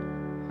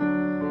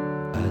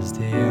 as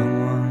the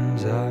young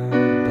ones are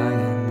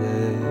banging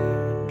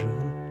their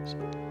drums.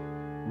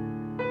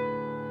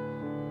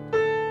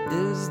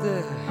 Is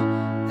there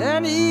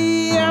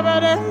any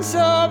evidence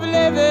of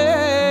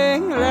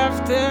living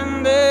left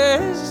in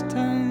this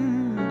town?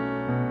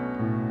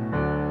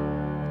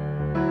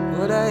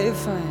 Would I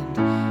find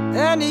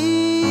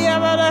any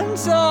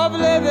evidence of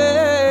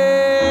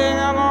living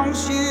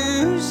amongst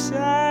you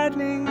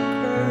saddening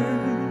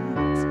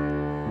crowds?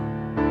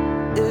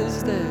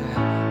 Is there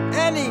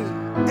any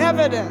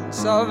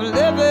evidence of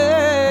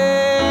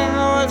living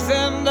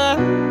within them,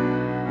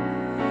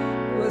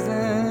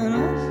 within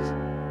us?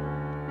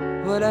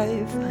 Would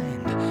I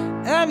find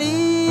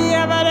any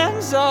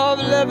evidence of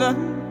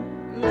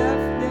living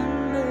left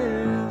in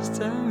this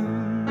town?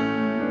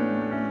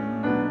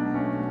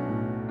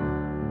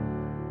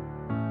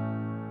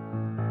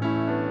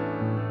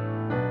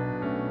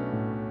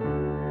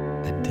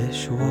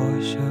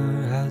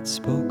 Dishwasher had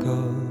spoke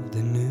of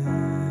the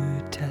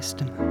New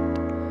Testament,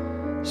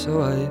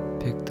 so I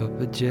picked up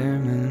a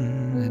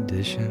German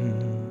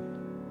edition.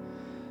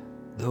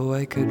 Though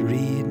I could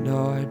read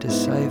or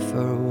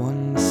decipher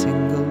one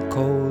single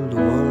cold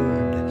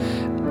word,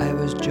 I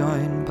was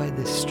joined by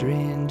this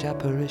strange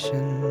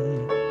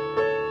apparition.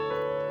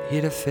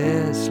 He'd a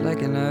face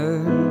like an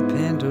old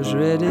painter's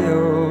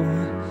radio.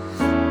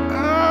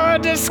 Oh,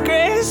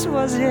 disgrace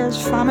was his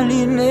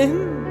family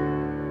name.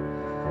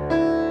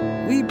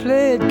 We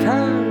played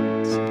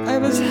cards, I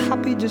was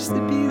happy just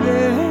to be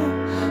there.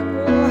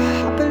 Oh,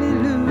 happily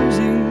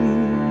losing,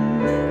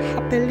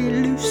 happily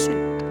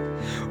lucid,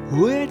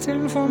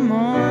 waiting for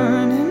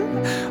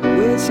morning,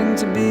 waiting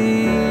to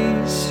be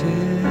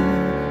saved.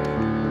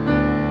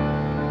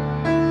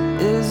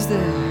 Is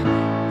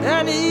there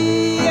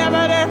any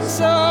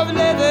evidence of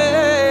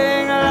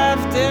living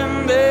left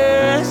in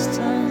this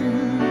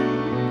time?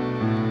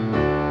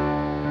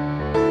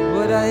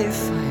 Would I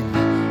find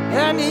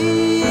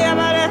any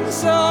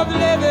evidence of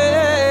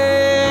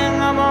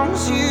living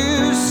amongst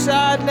you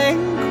saddening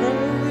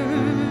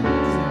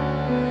crowds?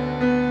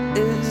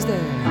 Is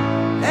there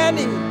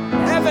any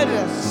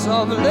evidence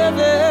of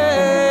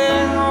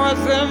living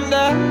within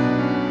them,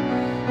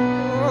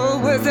 or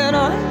within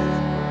us?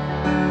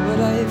 Would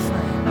I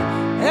find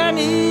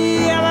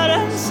any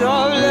evidence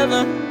of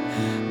living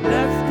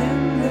left in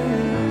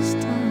this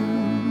town?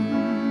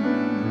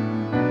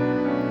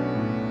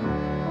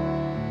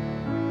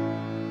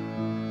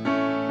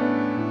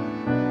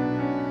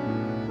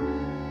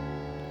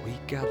 We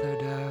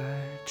gathered our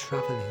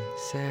travelling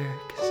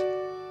circus,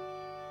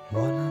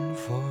 one and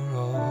for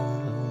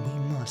all we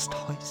must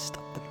hoist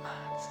up the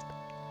mast.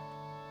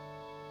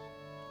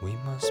 We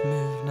must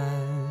move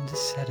now to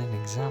set an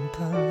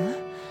example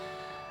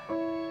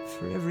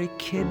for every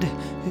kid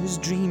whose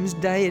dreams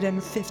died in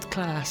 5th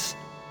class.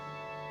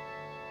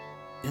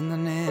 In the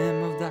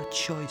name of that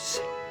choice,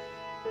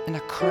 in a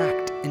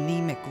cracked,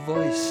 anemic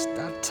voice,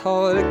 that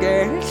tall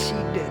girl, she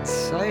did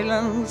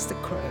silence the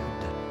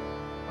crowd.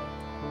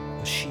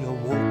 Was she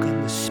awoke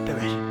in the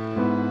spirit?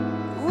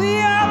 We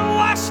have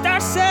washed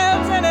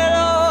ourselves in it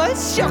all,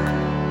 it's shook.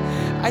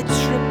 I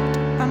tripped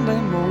and I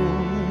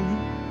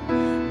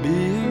moaned.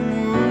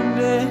 Being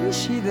wounded,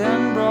 she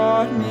then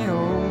brought me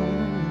home.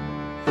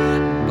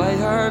 By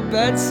her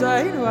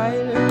bedside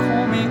while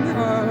combing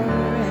her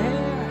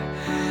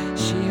hair,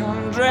 she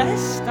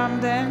undressed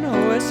and then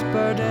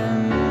whispered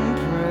in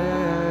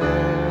prayer.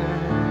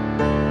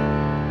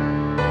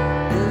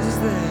 Is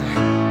there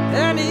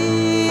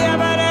any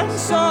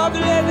evidence of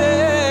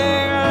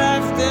living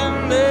left in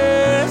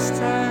this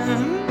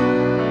town?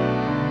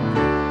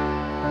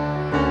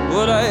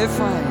 Would I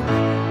find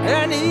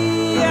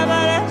any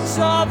evidence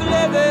of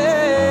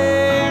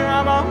living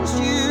amongst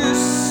you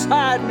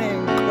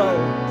saddening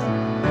crowds?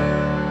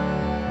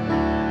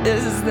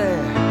 Is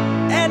there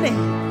any any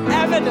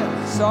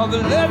evidence of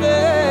living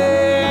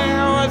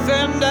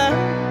within them.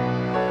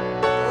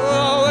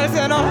 Oh,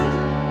 within all,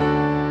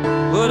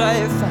 would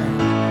I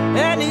find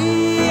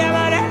any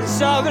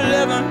evidence of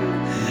living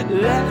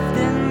left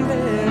in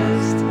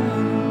this town?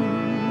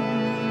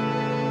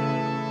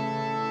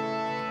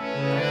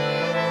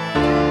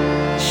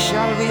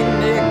 Shall we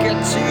make it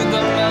to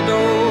the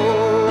meadow?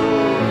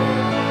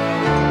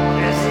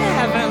 Is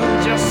heaven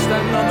just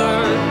another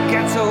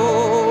ghetto?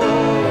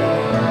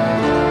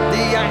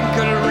 The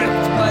ankle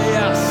ripped by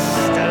a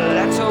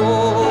stiletto.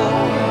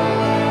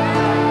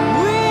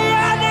 We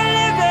are the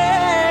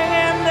living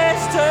in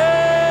this town.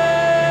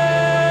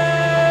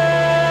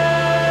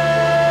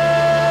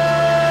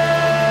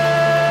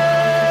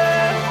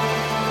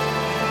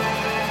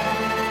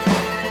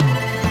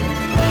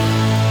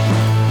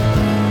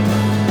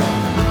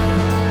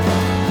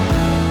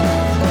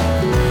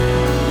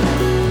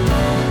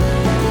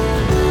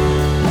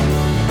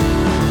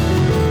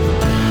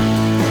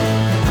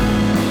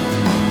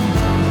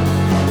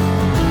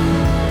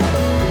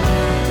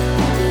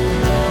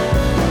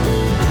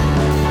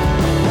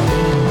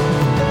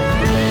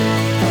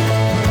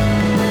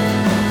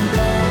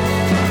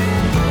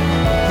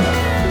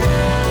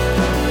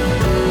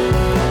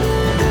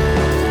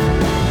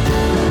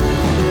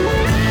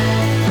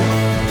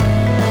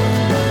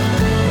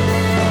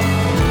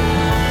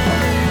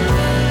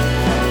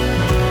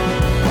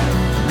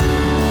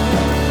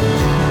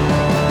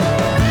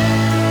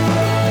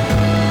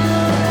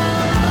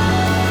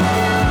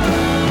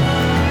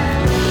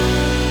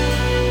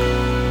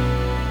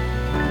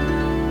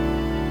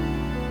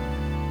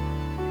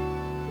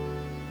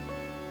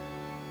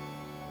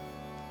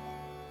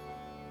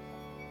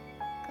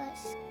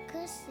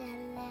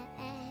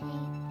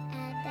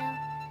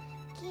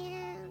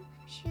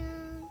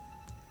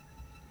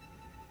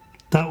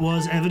 That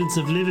was Evidence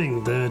of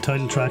Living, the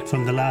title track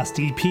from the last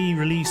EP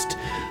released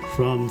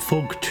from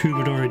folk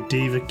troubadour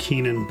David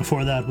Keenan.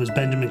 Before that was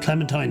Benjamin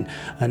Clementine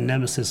and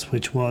Nemesis,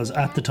 which was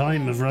at the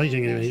time of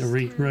writing,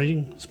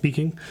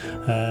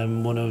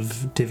 one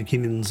of David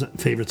Keenan's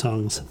favourite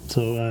songs.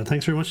 So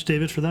thanks very much,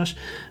 David, for that.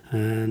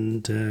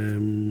 And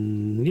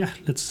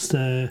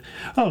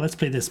let's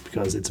play this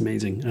because it's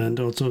amazing. And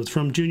also it's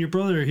from Junior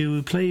Brother,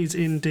 who plays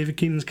in David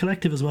Keenan's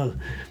collective as well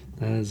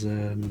as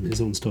his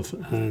own stuff.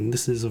 And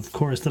this is, of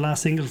course, the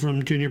last single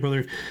from Junior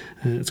Brother.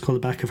 It's called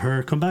The Back of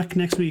Her. Come back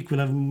next week, we'll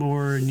have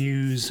more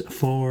news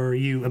for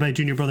you about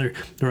Junior Brother,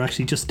 or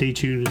actually just stay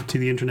tuned to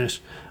the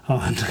internet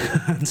on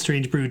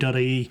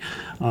strangebrew.ie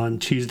on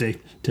Tuesday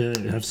to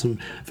have some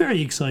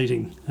very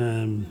exciting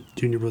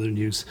Junior Brother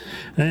news.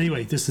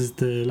 Anyway, this is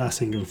the last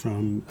single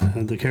from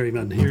the Kerry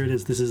Man. Here it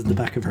is. This is The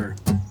Back of Her.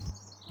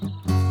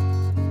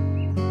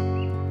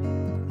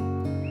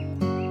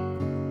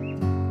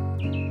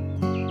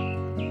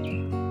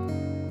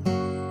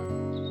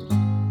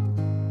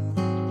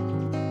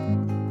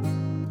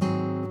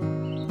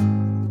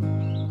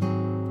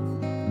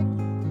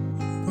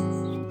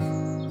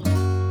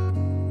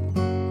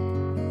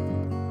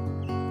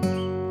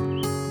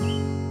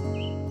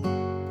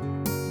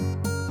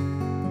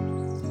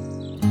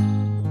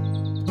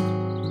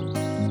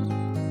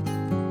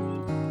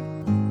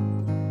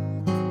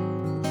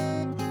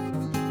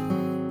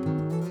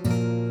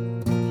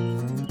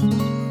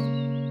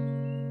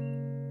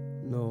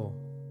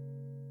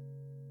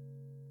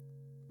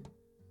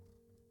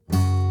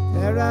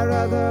 There are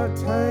other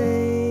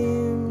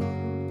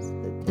times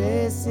the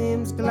day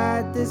seems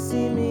glad to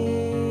see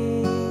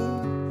me,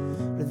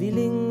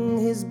 revealing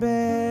his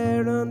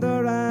bare underarm,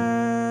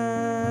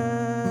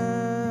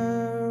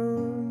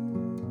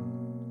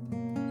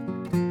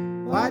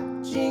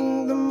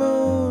 watching the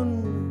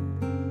moon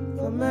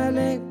from a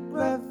lake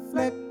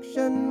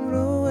reflection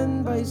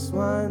ruined by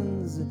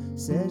swans,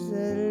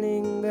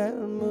 settling their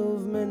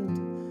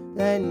movement,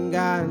 then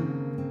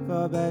gone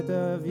for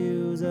better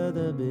views of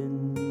the bin.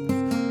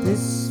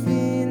 This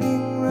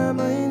feeling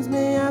reminds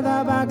me of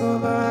the back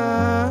of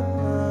her.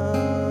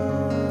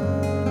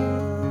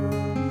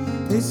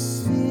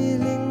 This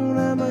feeling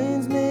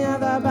reminds me of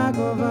the back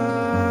of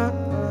her.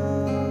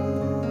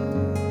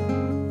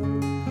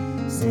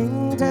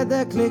 Sing to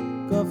the click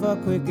of a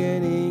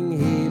quickening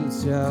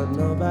heels shout.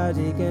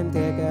 Nobody can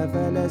take a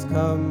fella's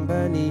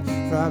company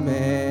from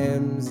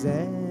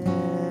MZ.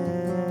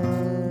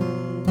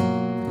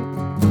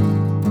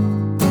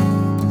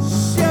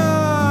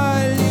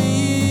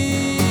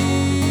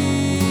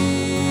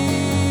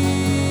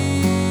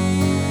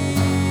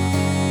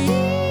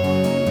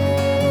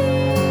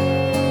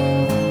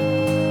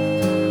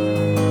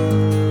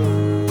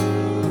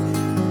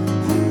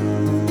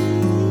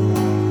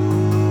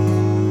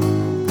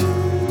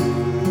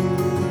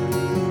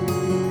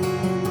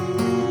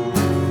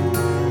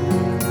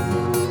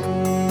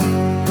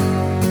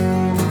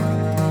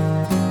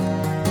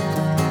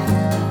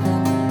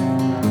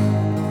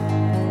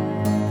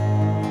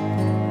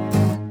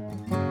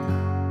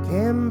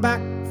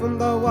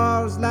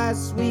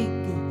 Last week,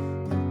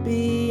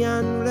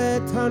 beyond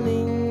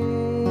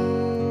returning,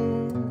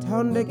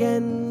 turned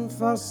again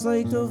for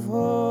sight of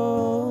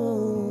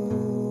home.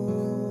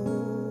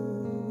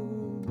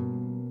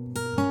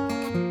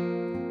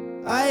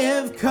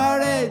 have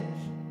courage.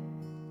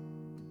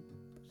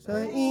 So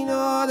you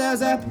know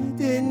there's a pit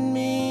in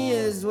me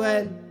as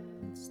well.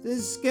 It's the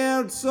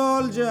scared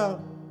soldier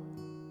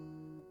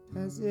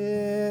as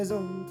his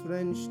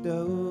entrenched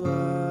door.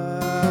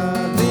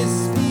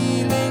 This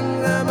feeling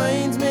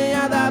reminds me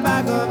of the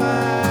back of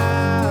her.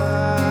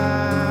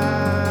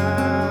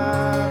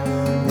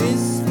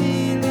 This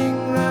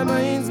feeling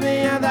reminds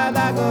me of the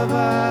back of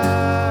her.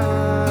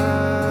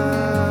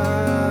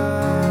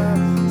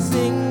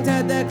 Sing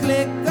to the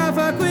click of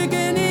a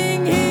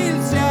quickening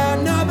heels, sure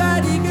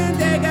nobody can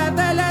take a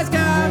fella's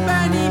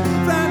company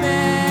from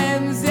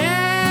himself.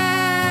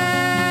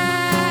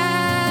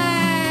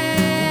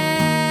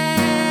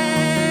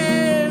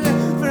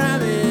 From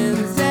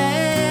himself.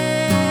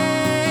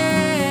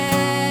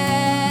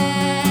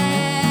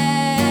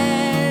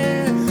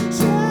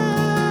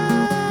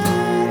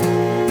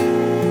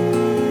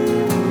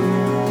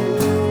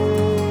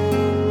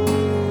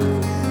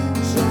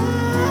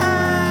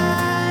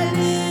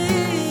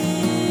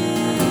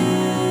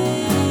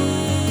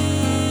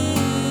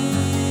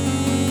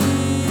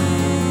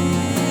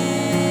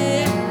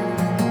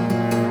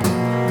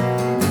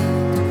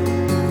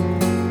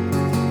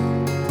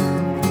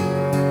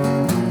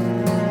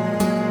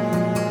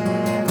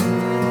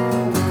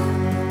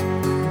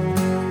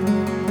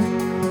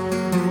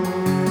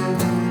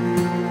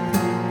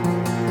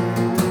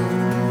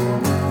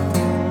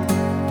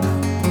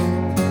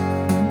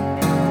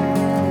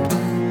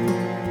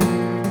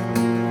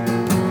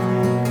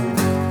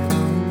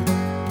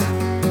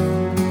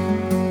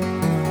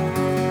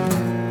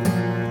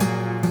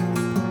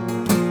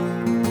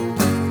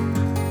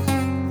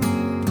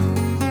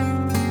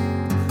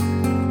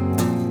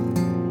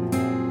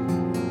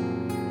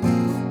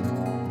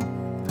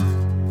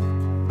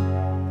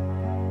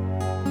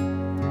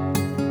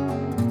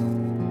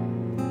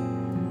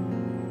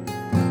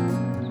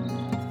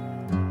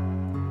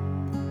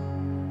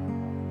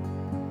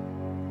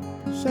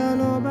 Sure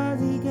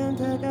nobody can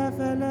take a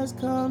fella's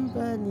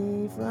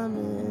company from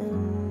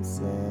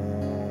himself.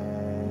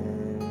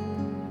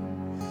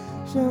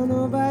 Sure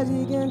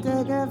nobody can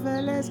take a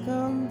fella's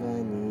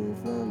company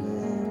from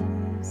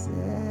himself.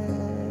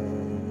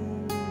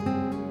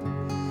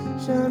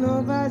 Sure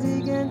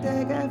nobody can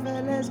take a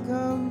fella's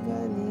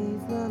company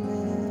from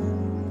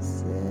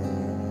himself.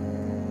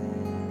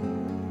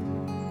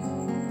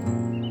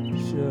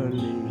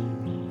 Surely.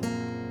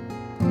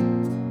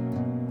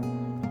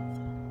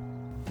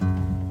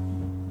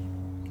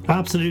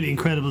 Absolutely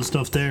incredible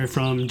stuff there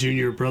from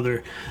Junior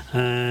Brother.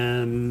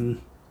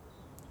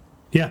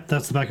 Yeah,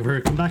 that's the back of her.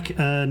 Come back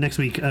next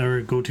week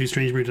or go to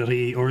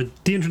strangebrew.ie or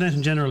the internet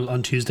in general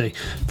on Tuesday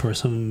for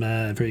some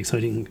very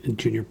exciting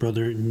Junior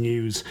Brother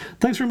news.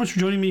 Thanks very much for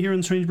joining me here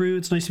on Strange Brew.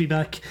 It's nice to be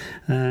back.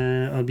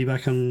 I'll be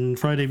back on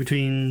Friday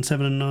between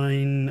 7 and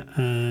 9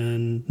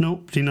 and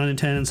between 9 and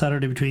 10 and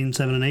Saturday between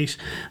 7 and 8.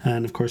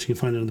 And of course you can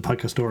find it on the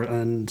podcast store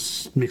and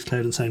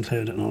Mixcloud and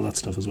Soundcloud and all that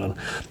stuff as well.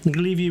 I'm going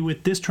to leave you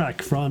with this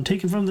track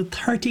taken from the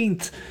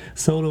 13th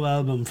solo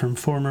album from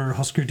former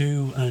Husker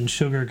Du and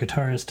Sugar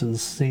guitarist and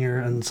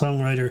singer and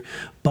songwriter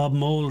Bob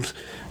Mould.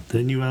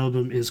 The new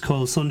album is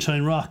called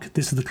Sunshine Rock.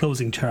 This is the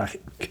closing track,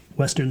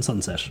 Western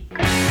Sunset.